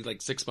maybe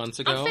 6 months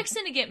ago. I'm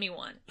fixing to get me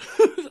one.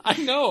 I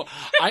know.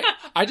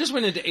 I just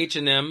went into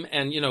H&M,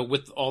 and, you know,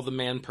 with all the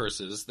man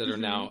purses that are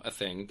now a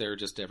thing, they're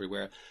just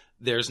everywhere.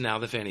 There's now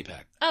the fanny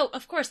pack. Oh,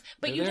 of course.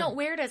 But you don't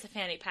wear it as a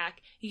fanny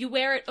pack. You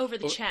wear it over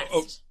the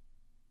chest.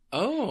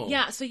 Oh.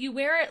 Yeah, so you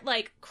wear it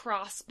like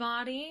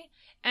crossbody,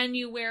 and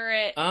you wear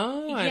it...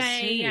 Oh,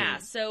 I see. Yeah.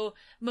 So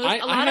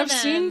I have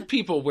seen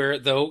people wear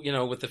it, though, you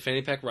know, with the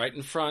fanny pack right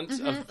in front,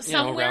 some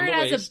wear around it the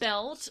waist. as a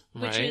belt,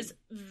 which is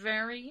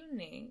very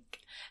unique.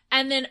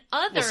 And then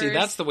others... Well, see,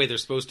 that's the way they're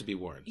supposed to be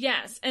worn.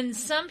 Yes, and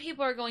some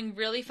people are going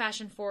really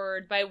fashion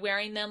forward by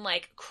wearing them,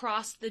 like,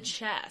 across the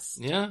chest.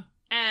 Yeah.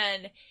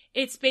 And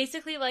it's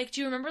basically like,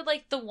 do you remember,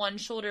 like, the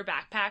one-shoulder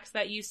backpacks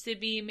that used to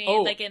be made,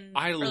 like, in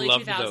early 2000s? I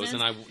loved those,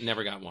 and I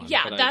never got one.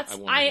 Yeah, but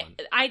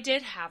I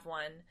did have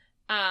one.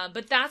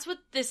 But that's what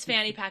this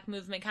fanny pack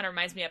movement kind of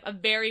reminds me of. A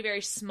very,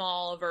 very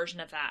small version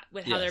of that,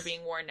 with how they're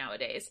being worn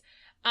nowadays.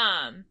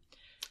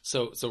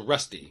 So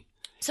Rusty.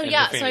 So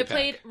I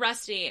played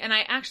Rusty, and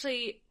I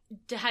actually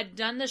had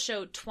done the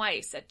show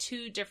twice at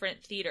 2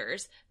 different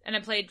theaters, and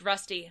I played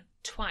Rusty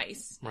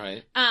twice.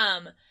 Right.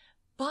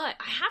 But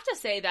I have to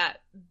say that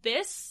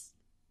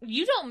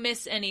you don't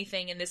miss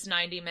anything in this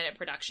 90-minute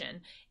production.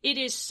 It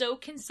is so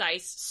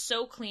concise,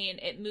 so clean.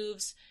 It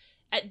moves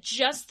at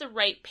just the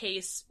right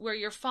pace where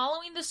you're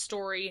following the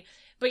story,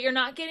 but you're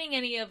not getting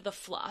any of the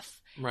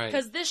fluff. Right.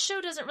 Because this show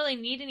doesn't really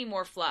need any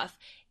more fluff.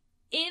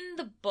 In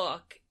the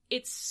book,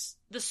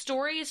 the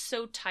story is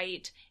so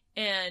tight,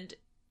 and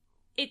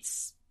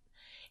it's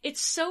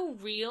so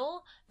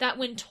real that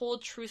when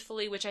told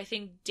truthfully, which I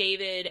think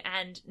David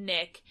and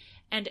Nick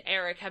and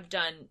Eric have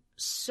done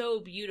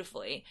so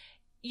beautifully,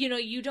 you know,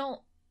 you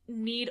don't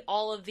need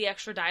all of the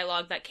extra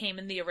dialogue that came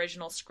in the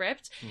original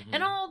script.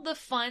 And all the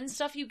fun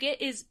stuff you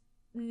get is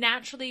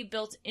naturally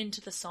built into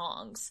the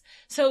songs.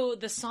 So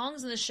the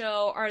songs in the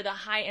show are the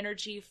high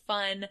energy,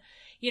 fun,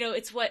 you know,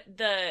 it's what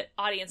the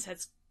audience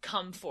has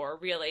come for,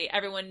 really.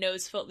 Everyone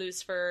knows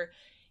Footloose for,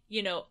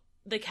 you know,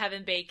 the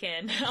Kevin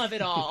Bacon of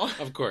it all.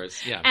 Of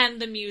course, yeah.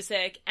 And the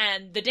music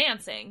and the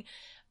dancing.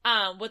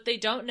 What they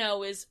don't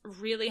know is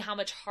really how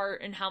much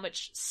heart and how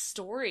much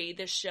story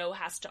this show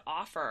has to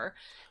offer.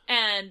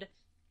 And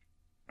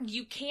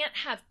you can't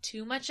have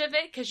too much of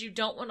it because you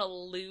don't want to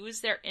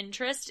lose their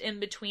interest in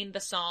between the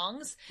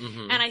songs.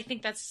 Mm-hmm. And I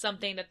think that's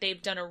something that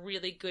they've done a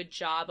really good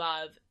job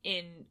of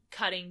in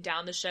cutting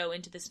down the show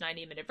into this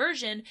 90-minute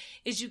version,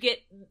 is you get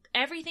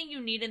everything you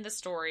need in the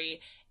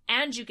story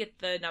and you get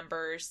the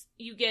numbers.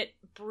 You get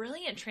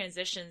brilliant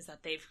transitions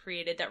that they've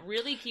created that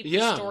really keep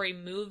the story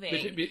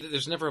moving.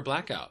 There's never a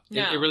blackout.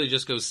 No. It really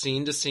just goes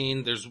scene to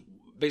scene. There's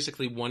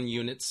basically one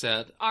unit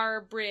set.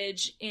 Our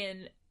bridge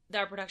in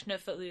our production of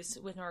Footloose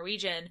with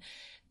Norwegian,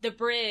 the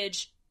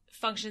bridge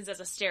functions as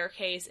a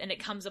staircase and it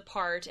comes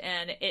apart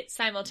and it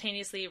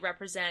simultaneously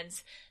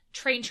represents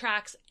train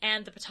tracks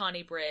and the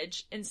Patani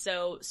Bridge. And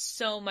so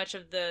much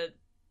of the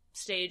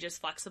stage is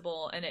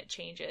flexible and it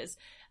changes.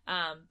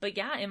 But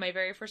yeah, in my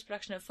very first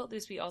production of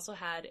Footloose, we also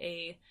had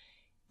a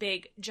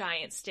big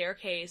giant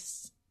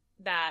staircase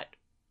that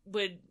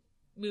would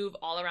move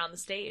all around the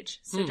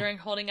stage. So during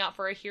Holding Out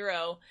for a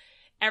Hero,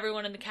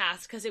 everyone in the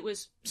cast, because it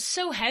was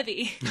so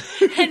heavy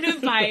and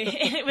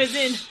it was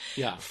in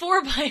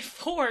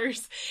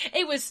 4x4s.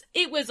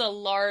 It was a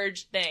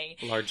large thing.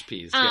 Large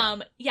piece.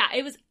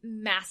 It was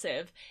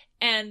massive.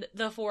 And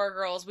the four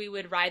girls, we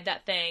would ride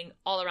that thing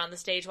all around the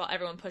stage while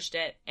everyone pushed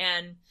it.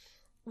 And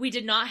we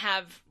did not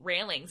have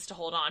railings to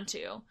hold on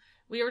to.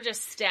 We were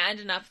just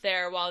standing up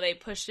there while they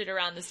pushed it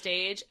around the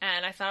stage,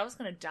 and I thought I was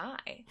going to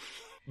die.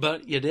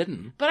 But you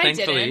didn't. But I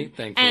didn't.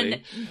 Thankfully.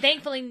 And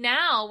thankfully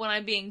now, when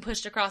I'm being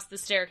pushed across the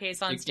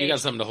staircase on stage, you got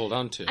something to hold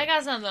on to. I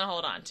got something to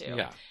hold on to.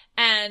 Yeah.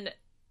 And,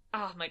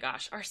 oh my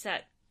gosh, our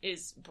set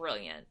is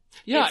brilliant.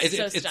 Yeah, it's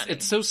so stunning.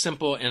 It's so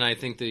simple, and I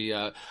think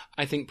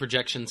I think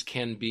projections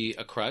can be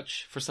a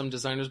crutch for some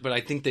designers, but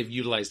I think they've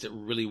utilized it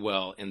really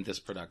well in this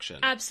production.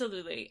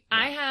 Absolutely. Yeah.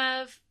 I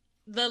have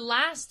the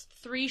last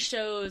 3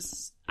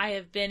 shows I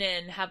have been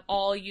in have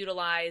all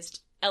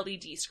utilized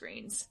LED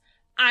screens.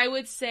 I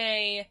would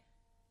say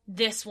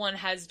this one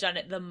has done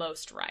it the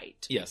most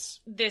right.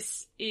 Yes.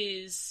 This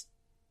is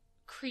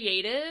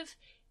creative.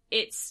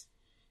 It's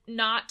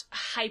not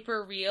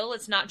hyper real.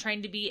 It's not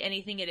trying to be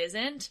anything it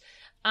isn't.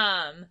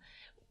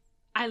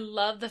 I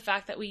love the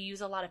fact that we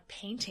use a lot of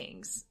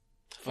paintings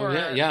for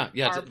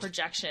our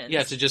projections.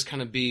 Yeah, to just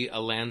kind of be a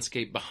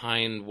landscape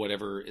behind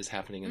whatever is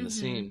happening in the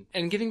scene.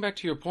 And getting back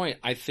to your point,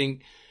 I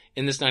think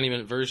in this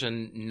 90-minute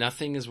version,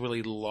 nothing is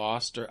really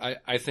lost. Or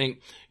I think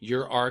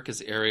your arc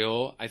as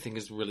Ariel, I think,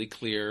 is really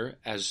clear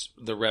as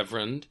the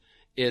Reverend.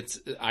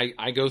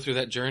 I go through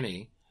that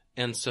journey.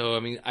 And so, I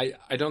mean,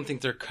 I don't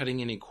think they're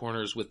cutting any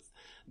corners with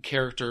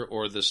character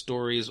or the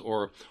stories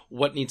or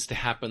what needs to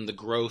happen, the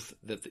growth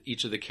that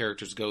each of the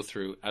characters go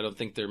through. I don't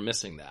think they're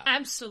missing that.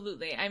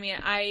 Absolutely. I mean,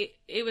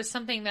 it was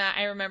something that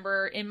I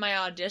remember in my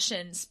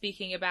audition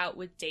speaking about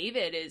with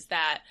David, is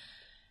that,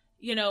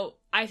 you know,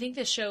 I think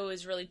this show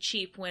is really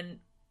cheap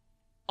when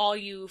all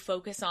you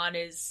focus on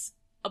is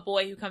a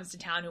boy who comes to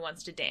town who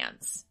wants to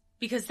dance.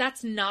 Because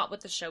that's not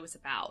what the show is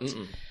about.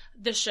 Mm-mm.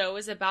 The show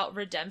is about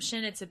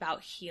redemption. It's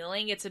about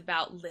healing. It's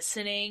about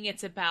listening.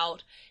 It's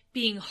about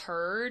being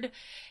heard.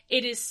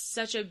 It is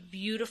such a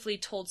beautifully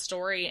told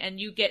story,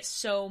 and you get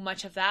so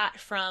much of that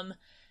from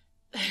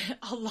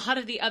a lot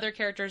of the other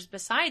characters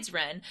besides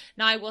Ren.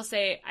 Now, I will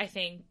say, I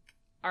think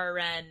our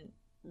Ren,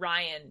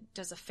 Ryan,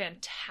 does a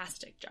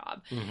fantastic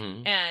job.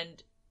 Mm-hmm.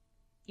 And,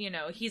 you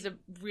know, he's a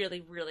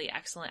really, really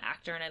excellent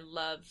actor, and I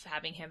love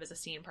having him as a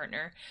scene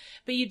partner.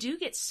 But you do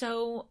get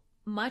so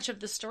much of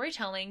the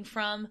storytelling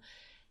from,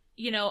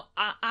 you know,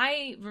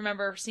 I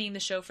remember seeing the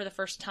show for the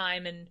first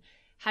time and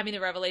having the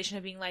revelation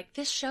of being like,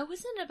 this show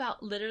isn't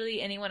about literally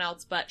anyone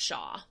else but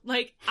Shaw.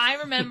 Like, I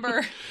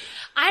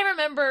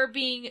remember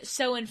being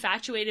so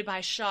infatuated by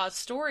Shaw's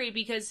story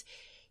because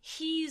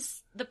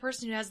he's the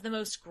person who has the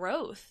most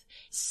growth.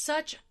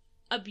 Such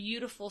a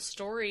beautiful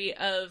story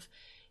of,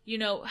 you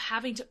know,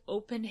 having to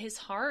open his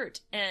heart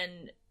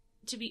and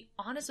to be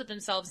honest with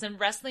themselves and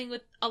wrestling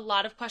with a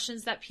lot of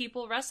questions that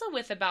people wrestle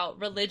with about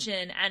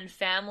religion and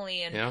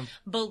family and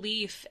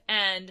belief,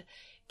 and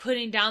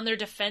putting down their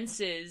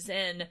defenses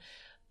and,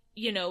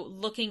 you know,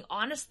 looking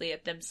honestly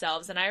at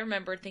themselves. And I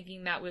remember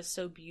thinking that was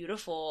so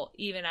beautiful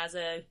even as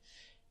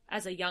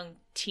a young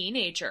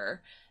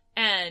teenager.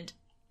 And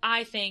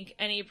I think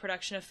any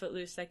production of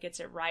Footloose that gets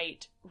it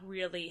right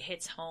really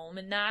hits home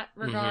in that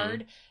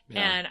regard. Mm-hmm.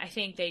 Yeah. And I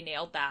think they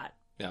nailed that.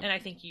 Yeah. And I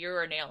think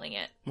you're nailing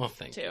it. Well,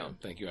 thank you.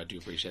 Thank you. I do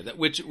appreciate that.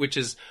 Which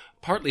is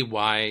partly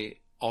why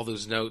all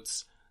those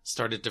notes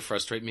started to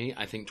frustrate me,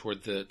 I think,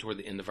 toward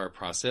the end of our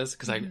process.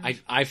 Because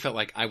I felt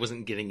like I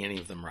wasn't getting any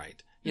of them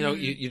right. You know,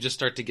 you just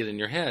start to get in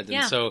your head.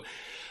 And so,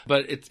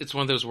 but it's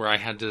one of those where I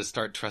had to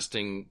start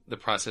trusting the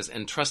process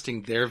and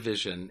trusting their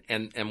vision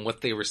and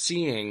what they were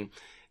seeing,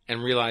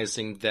 and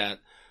realizing that,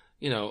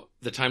 you know,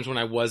 the times when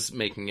I was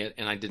making it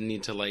and I didn't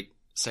need to like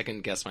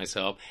second guess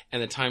myself,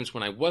 and the times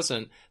when I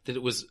wasn't, that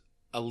it was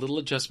a little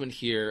adjustment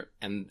here,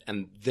 and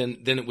then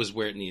it was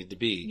where it needed to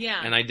be.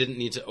 Yeah. And I didn't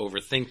need to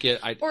overthink it.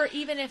 Or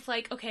even if,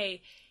 like,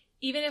 okay,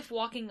 even if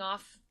walking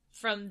off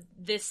from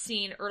this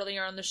scene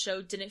earlier on the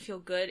show didn't feel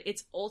good,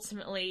 it's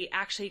ultimately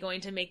actually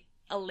going to make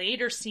a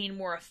later scene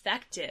more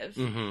effective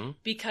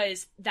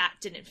because that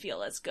didn't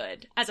feel as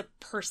good as a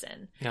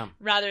person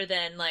rather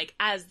than like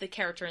as the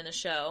character in the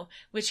show,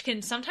 which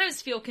can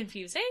sometimes feel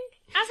confusing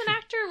as an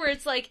actor, where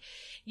it's like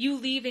you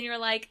leave and you're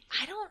like,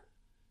 I don't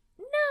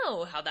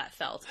know how that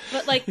felt,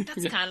 but like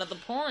that's kind of the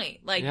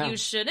point. Like you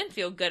shouldn't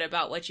feel good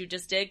about what you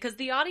just did because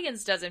the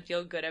audience doesn't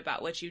feel good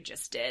about what you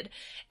just did,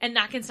 and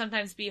that can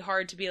sometimes be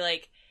hard to be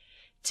like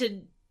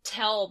to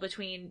tell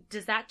between,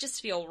 does that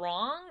just feel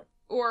wrong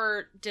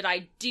or did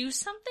I do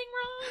something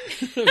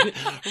wrong?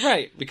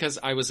 Right, because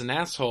I was an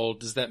asshole.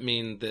 Does that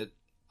mean that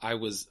I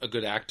was a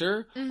good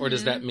actor, or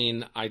does that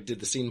mean I did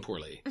the scene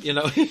poorly? You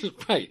know,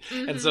 right?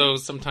 And so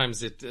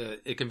sometimes it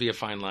can be a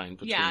fine line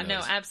between those.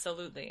 No,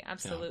 absolutely.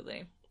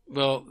 Yeah.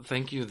 Well,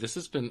 thank you. This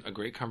has been a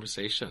great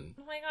conversation.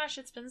 Oh my gosh,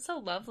 it's been so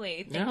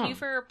lovely. Thank you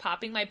for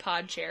popping my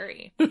pod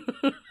cherry.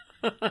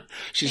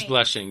 She's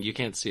blushing. You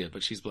can't see it,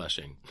 but she's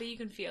blushing. But you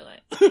can feel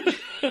it.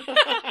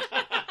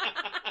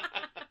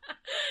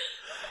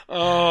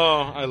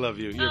 Oh, I love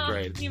you. You're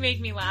great. You make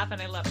me laugh, and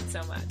I love it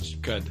so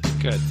much. Good.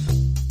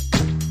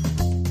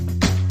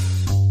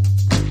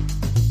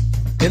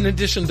 In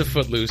addition to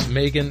Footloose,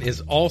 Megan is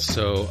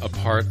also a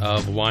part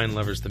of Wine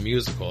Lovers the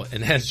Musical.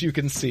 And as you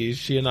can see,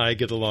 she and I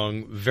get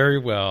along very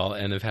well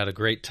and have had a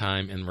great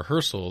time in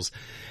rehearsals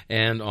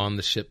and on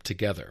the ship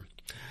together.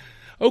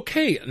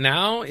 Okay,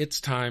 now it's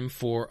time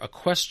for a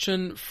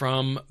question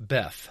from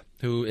Beth,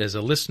 who is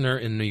a listener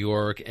in New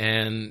York,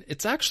 and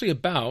it's actually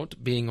about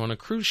being on a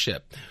cruise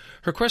ship.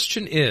 Her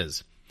question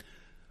is,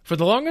 for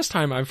the longest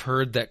time I've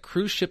heard that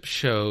cruise ship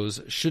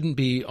shows shouldn't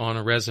be on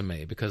a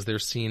resume because they're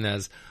seen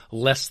as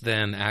less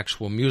than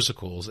actual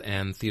musicals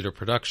and theater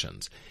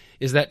productions.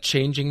 Is that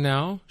changing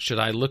now? Should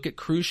I look at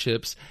cruise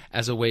ships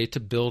as a way to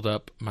build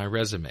up my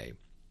resume?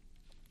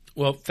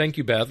 Well, thank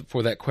you, Beth,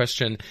 for that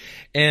question.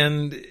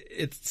 And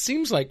it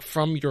seems like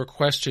from your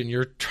question,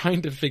 you're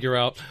trying to figure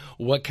out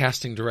what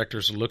casting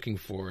directors are looking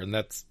for. And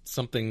that's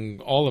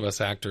something all of us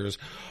actors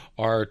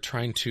are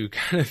trying to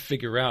kind of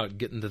figure out,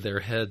 get into their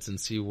heads and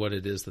see what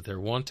it is that they're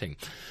wanting.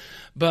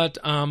 But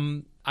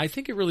I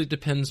think it really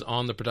depends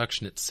on the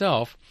production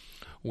itself,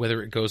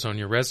 whether it goes on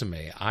your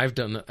resume. I've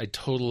done a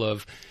total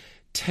of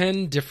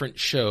 10 different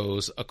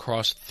shows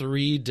across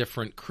 3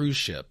 different cruise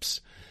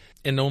ships.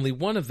 And only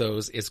one of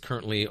those is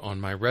currently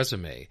on my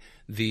resume.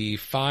 The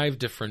 5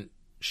 different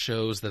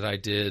shows that I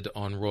did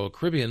on Royal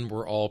Caribbean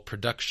were all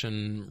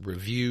production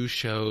review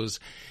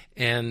shows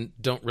and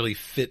don't really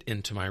fit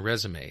into my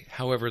resume.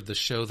 However, the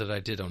show that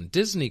I did on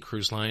Disney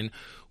Cruise Line,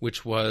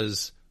 which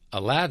was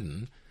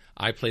Aladdin,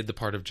 I played the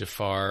part of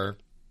Jafar,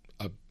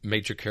 a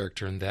major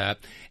character in that,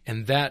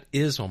 and that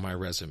is on my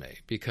resume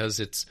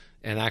because it's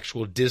an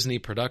actual Disney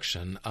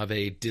production of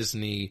a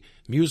Disney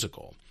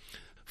musical.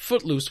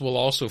 Footloose will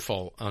also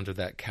fall under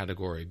that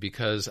category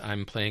because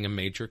I'm playing a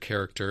major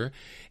character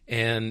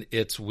and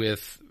it's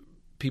with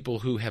people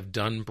who have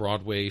done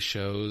Broadway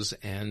shows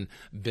and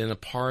been a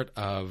part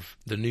of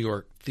the New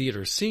York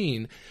theater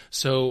scene.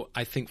 So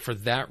I think for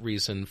that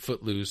reason,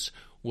 Footloose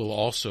will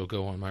also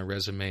go on my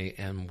resume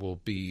and will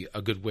be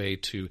a good way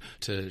to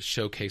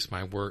showcase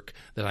my work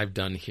that I've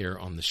done here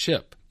on the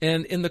ship.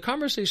 And in the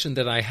conversation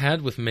that I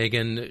had with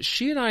Megan,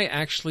 she and I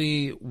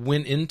actually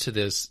went into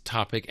this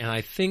topic, and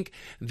I think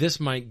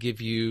this might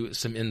give you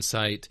some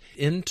insight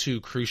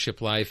into cruise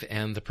ship life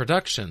and the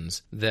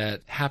productions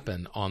that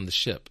happen on the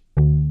ship.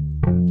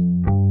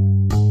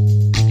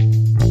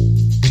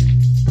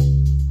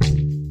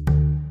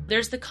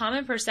 There's the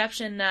common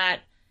perception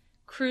that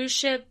cruise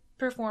ship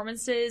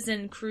performances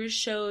and cruise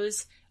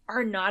shows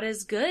are not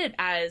as good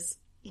as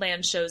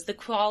land shows. The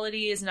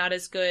quality is not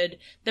as good.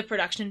 The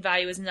production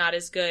value is not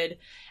as good.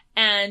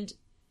 And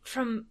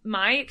from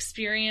my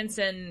experience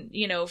and,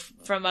 you know,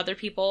 from other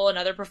people and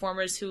other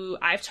performers who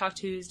I've talked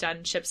to who's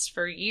done ships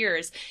for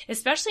years,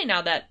 especially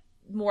now that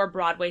more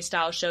Broadway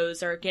style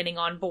shows are getting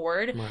on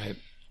board. Right.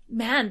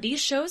 Man,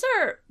 these shows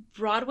are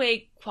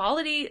Broadway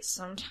quality,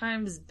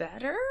 sometimes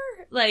better.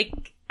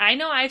 Like, I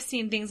know I've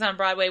seen things on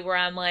Broadway where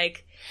I'm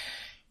like,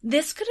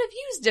 this could have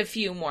used a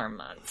few more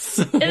months.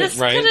 This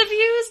right. could have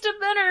used a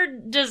better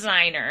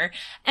designer.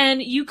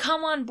 And you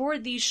come on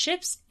board these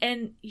ships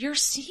and you're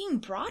seeing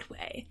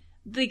Broadway.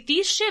 Like,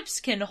 these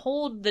ships can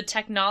hold the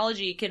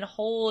technology, can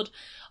hold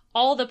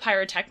all the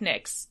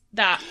pyrotechnics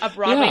that a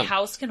Broadway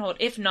house can hold,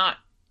 if not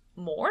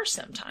more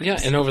sometimes. Yeah,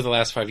 and over the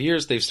last 5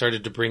 years, they've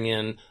started to bring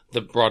in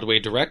the Broadway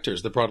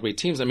directors, the Broadway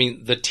teams. I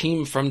mean, the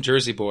team from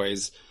Jersey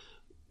Boys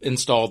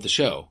installed the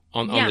show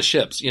on the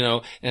ships, you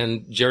know,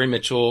 and Jerry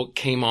Mitchell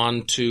came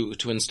on to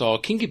install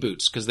Kinky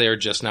Boots because they are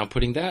just now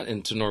putting that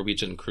into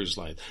Norwegian Cruise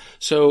Line.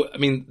 So, I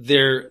mean,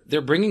 they're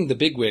bringing the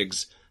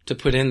bigwigs to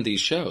put in these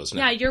shows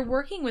now. Yeah, you're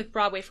working with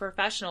Broadway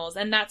professionals,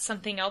 and that's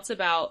something else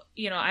about,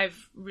 you know,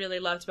 I've really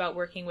loved about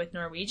working with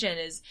Norwegian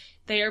is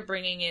they are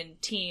bringing in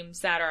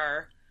teams that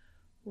are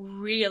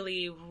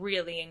really,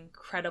 really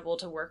incredible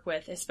to work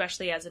with,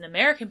 especially as an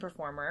American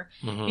performer,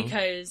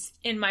 because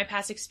in my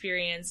past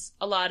experience,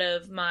 a lot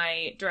of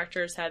my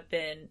directors have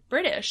been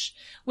British,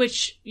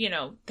 which, you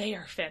know, they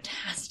are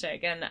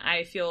fantastic, and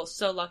I feel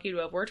so lucky to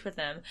have worked with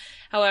them.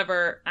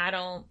 However, I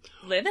don't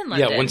live in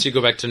London. Yeah, once you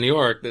go back to New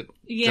York, that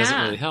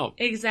doesn't really help.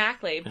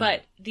 Exactly. Yeah.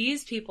 But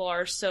these people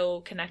are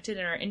so connected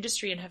in our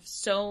industry and have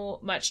so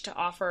much to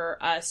offer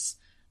us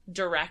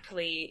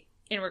directly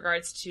in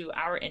regards to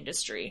our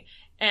industry.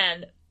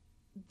 And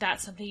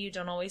that's something you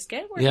don't always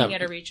get working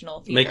at a regional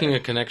theater. Making a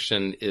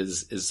connection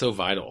is so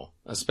vital,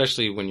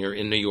 especially when you're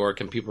in New York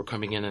and people are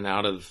coming in and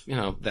out of, you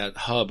know, that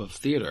hub of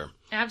theater.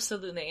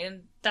 Absolutely.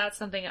 And that's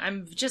something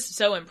I'm just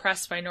so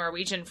impressed by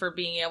Norwegian for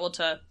being able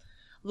to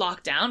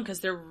lock down,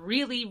 because they're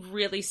really,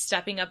 really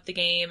stepping up the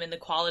game and the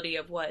quality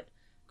of what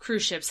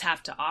cruise ships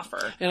have to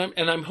offer. And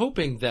I'm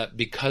hoping that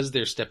because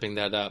they're stepping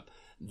that up,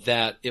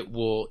 that it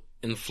will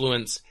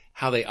influence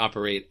how they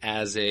operate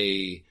as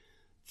a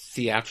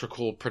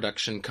theatrical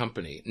production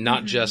company,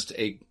 not just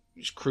a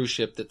cruise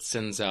ship that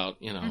sends out,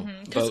 you know,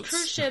 boats.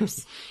 Cruise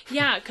ships,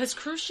 because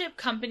cruise ship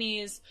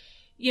companies,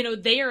 you know,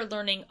 they are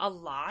learning a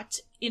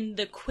lot in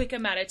the quick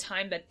amount of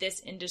time that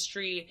this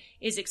industry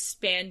is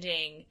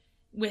expanding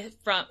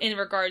in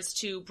regards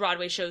to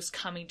Broadway shows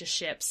coming to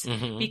ships,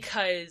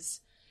 because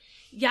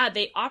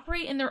they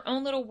operate in their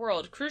own little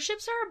world. Cruise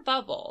ships are a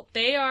bubble.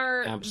 They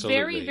are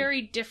very,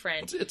 very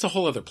different. It's a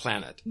whole other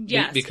planet.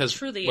 Yes, because it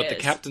truly what is. the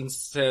captain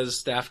says,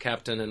 staff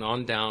captain, and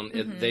on down,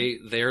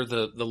 they're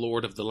the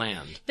lord of the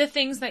land. The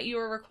things that you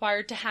are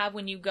required to have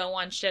when you go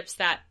on ships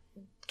that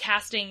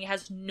casting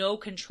has no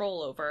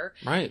control over.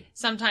 Right.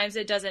 Sometimes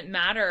it doesn't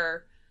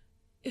matter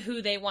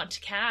who they want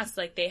to cast.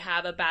 Like, they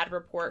have a bad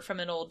report from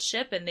an old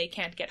ship and they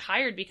can't get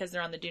hired because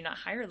they're on the do not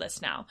hire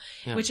list now,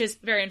 which is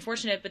very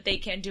unfortunate, but they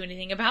can't do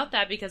anything about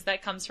that because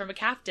that comes from a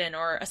captain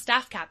or a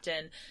staff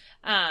captain.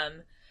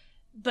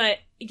 But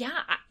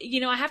yeah,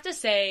 you know, I have to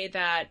say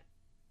that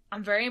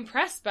I'm very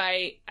impressed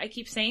by, I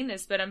keep saying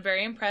this, but I'm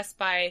very impressed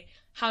by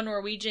how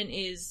Norwegian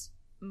is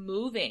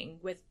moving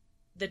with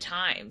the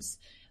times.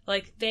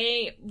 Like,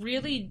 they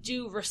really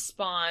do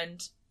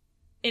respond,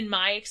 in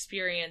my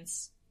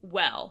experience,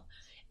 well.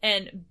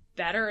 And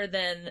better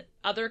than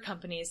other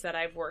companies that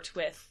I've worked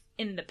with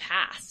in the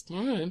past.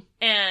 Right.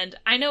 And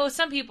I know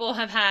some people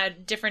have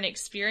had different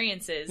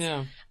experiences.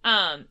 Yeah.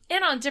 And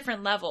on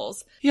different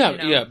levels. Yeah, you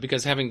know? Yeah,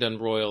 because having done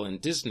Royal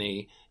and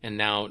Disney and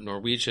now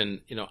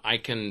Norwegian, you know, I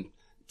can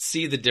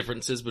see the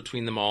differences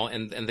between them all,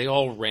 and they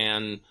all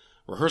ran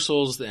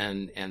rehearsals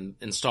and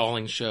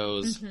installing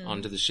shows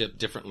onto the ship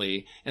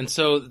differently. And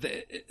so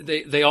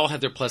they all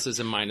have their pluses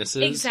and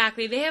minuses.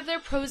 Exactly. They have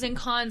their pros and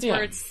cons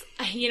where it's,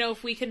 you know,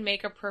 if we could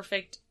make a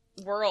perfect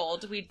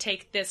world, we'd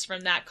take this from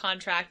that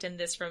contract and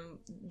this from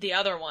the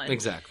other one.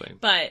 Exactly.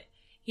 But,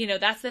 you know,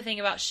 that's the thing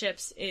about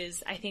ships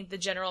is I think the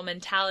general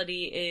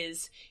mentality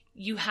is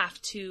you have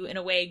to, in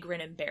a way,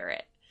 grin and bear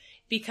it.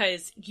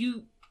 Because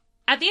you,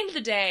 at the end of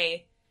the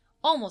day,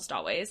 almost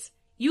always,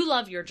 you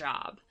love your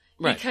job.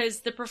 Right. Because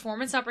the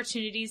performance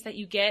opportunities that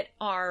you get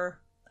are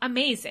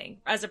amazing.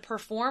 As a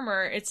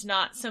performer, it's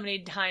not so many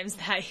times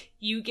that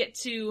you get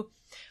to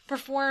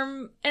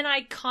perform an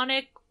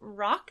iconic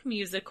rock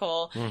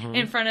musical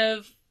in front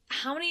of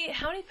how many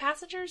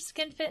passengers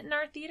can fit in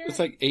our theater? It's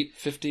like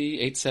 850,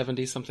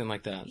 870, something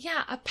like that.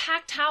 Yeah, a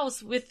packed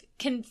house with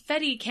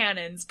confetti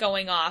cannons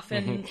going off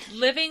and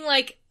living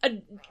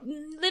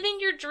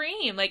your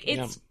dream. Like,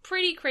 it's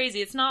pretty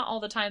crazy. It's not all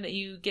the time that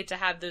you get to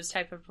have those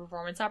type of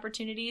performance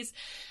opportunities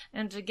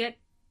and to get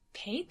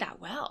paid that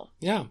well.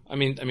 Yeah. I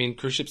mean,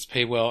 cruise ships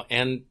pay well,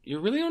 and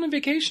you're really on a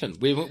vacation.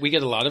 We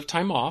get a lot of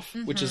time off,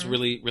 which is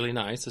really, really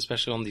nice,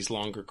 especially on these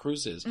longer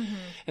cruises.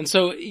 And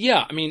so,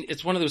 yeah, I mean,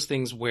 it's one of those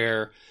things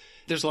where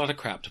there's a lot of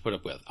crap to put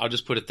up with. I'll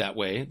just put it that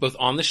way, both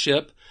on the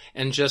ship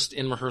and just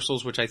in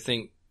rehearsals, which I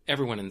think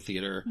everyone in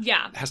theater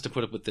has to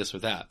put up with this or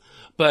that.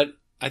 But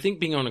I think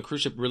being on a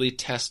cruise ship really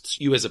tests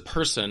you as a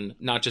person,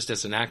 not just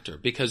as an actor,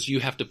 because you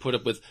have to put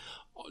up with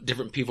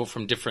different people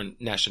from different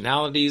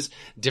nationalities,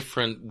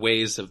 different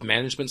ways of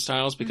management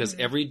styles, because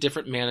every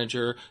different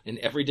manager in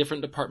every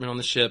different department on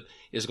the ship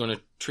is going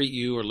to treat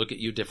you or look at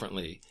you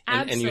differently.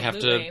 And you have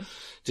to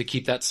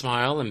keep that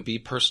smile and be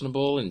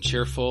personable and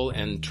cheerful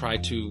and try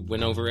to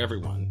win over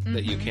everyone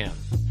that you can.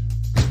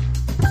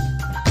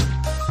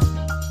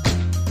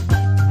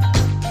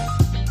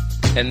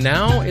 And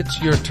now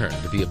it's your turn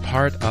to be a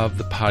part of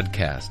the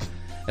podcast.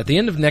 At the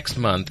end of next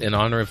month, in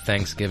honor of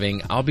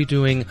Thanksgiving, I'll be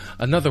doing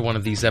another one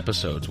of these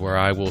episodes where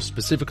I will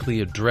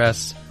specifically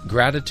address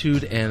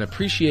gratitude and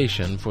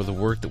appreciation for the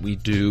work that we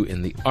do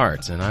in the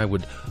arts. And I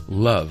would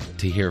love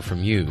to hear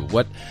from you.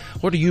 What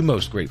are you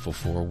most grateful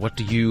for? What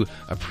do you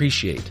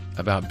appreciate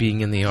about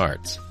being in the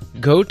arts?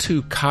 Go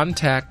to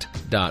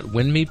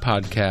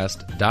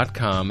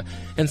contact.winmepodcast.com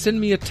and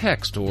send me a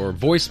text or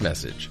voice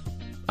message.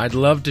 I'd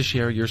love to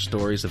share your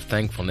stories of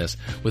thankfulness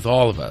with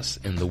all of us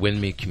in the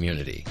WinMe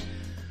community.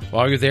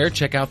 While you're there,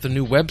 check out the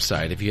new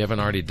website if you haven't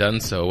already done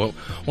so.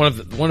 Well,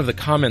 one of the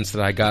comments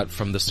that I got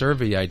from the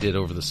survey I did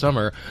over the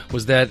summer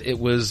was that it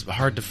was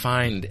hard to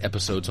find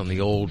episodes on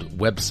the old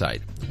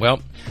website.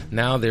 Well,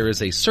 now there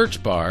is a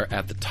search bar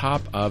at the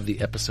top of the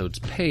episode's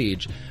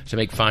page to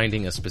make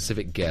finding a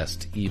specific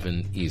guest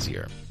even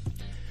easier.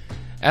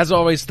 As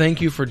always, thank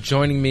you for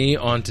joining me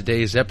on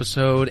today's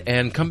episode,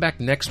 and come back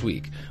next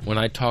week when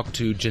I talk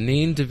to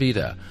Janine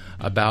DeVita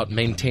about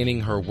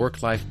maintaining her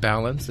work-life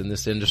balance in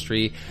this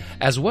industry,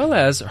 as well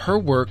as her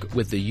work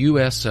with the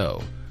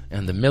USO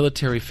and the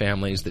military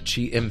families that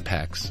she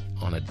impacts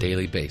on a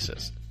daily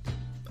basis.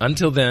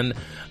 Until then,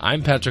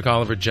 I'm Patrick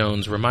Oliver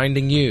Jones,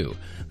 reminding you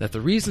that the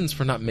reasons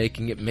for not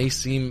making it may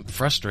seem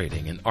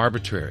frustrating and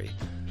arbitrary,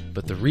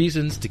 but the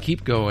reasons to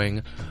keep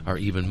going are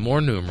even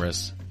more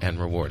numerous and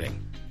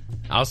rewarding.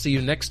 I'll see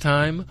you next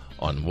time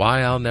on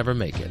Why I'll Never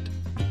Make It.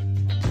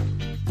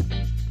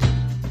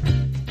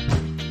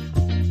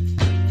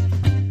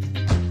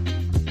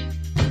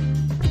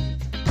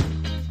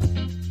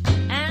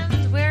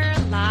 And we're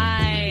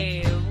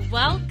live.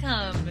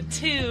 Welcome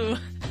to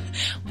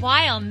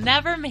Why I'll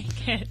Never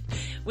Make It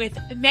with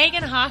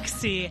Megan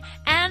Hoxie,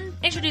 and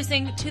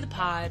introducing to the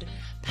pod,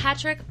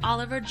 Patrick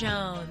Oliver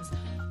Jones.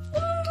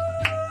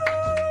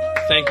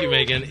 Thank you,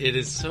 Megan.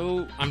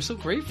 I'm so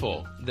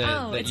grateful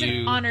that it's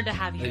an honor to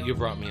have you. That you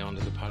brought me onto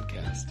the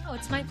podcast. Oh,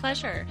 it's my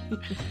pleasure.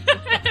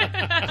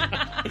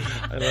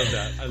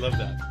 I love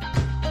that.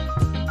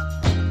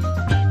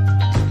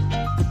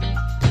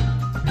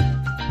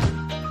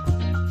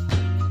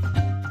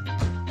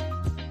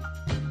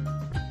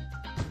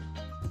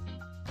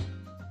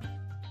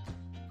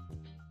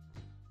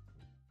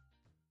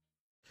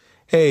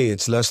 Hey,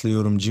 it's Leslie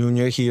Odom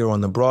Jr. here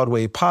on the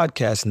Broadway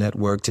Podcast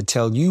Network to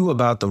tell you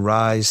about the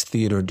Rise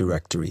Theater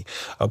Directory,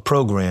 a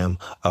program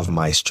of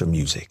Maestro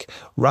Music.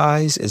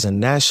 Rise is a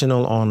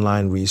national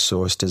online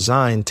resource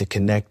designed to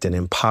connect and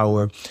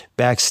empower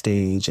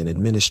backstage and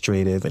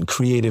administrative and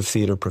creative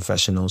theater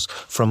professionals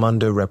from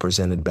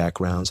underrepresented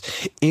backgrounds.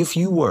 If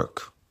you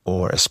work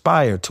or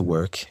aspire to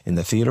work in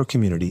the theater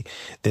community,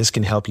 this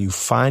can help you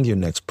find your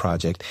next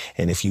project.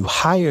 And if you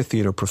hire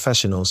theater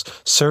professionals,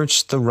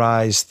 search the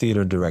Rise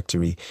Theater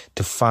Directory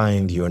to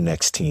find your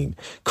next team.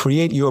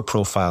 Create your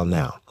profile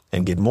now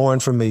and get more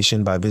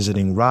information by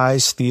visiting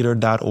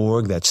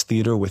risetheater.org. That's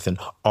theater with an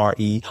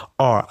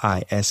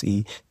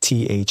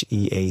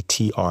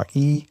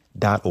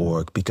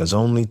risetheatre.org, because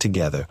only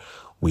together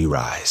we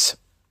rise.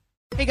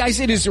 Hey guys,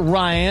 it is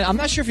Ryan. I'm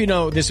not sure if you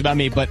know this about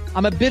me, but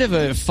I'm a bit of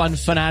a fun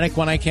fanatic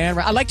when I can.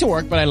 I like to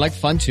work, but I like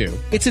fun too.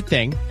 It's a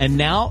thing. And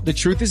now the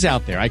truth is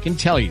out there. I can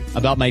tell you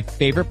about my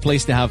favorite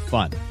place to have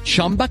fun.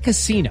 Chumba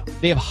Casino.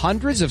 They have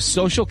hundreds of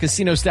social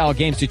casino style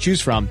games to choose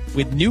from,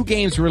 with new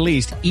games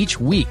released each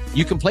week.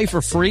 You can play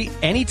for free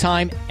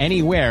anytime,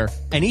 anywhere.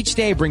 And each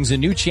day brings a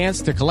new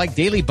chance to collect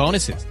daily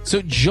bonuses.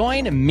 So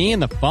join me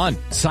in the fun.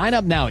 Sign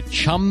up now at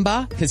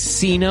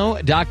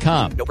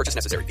ChumbaCasino.com. No purchase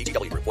necessary.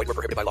 VGW Group. Void where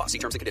prohibited by law. See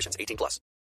terms and conditions. 18+.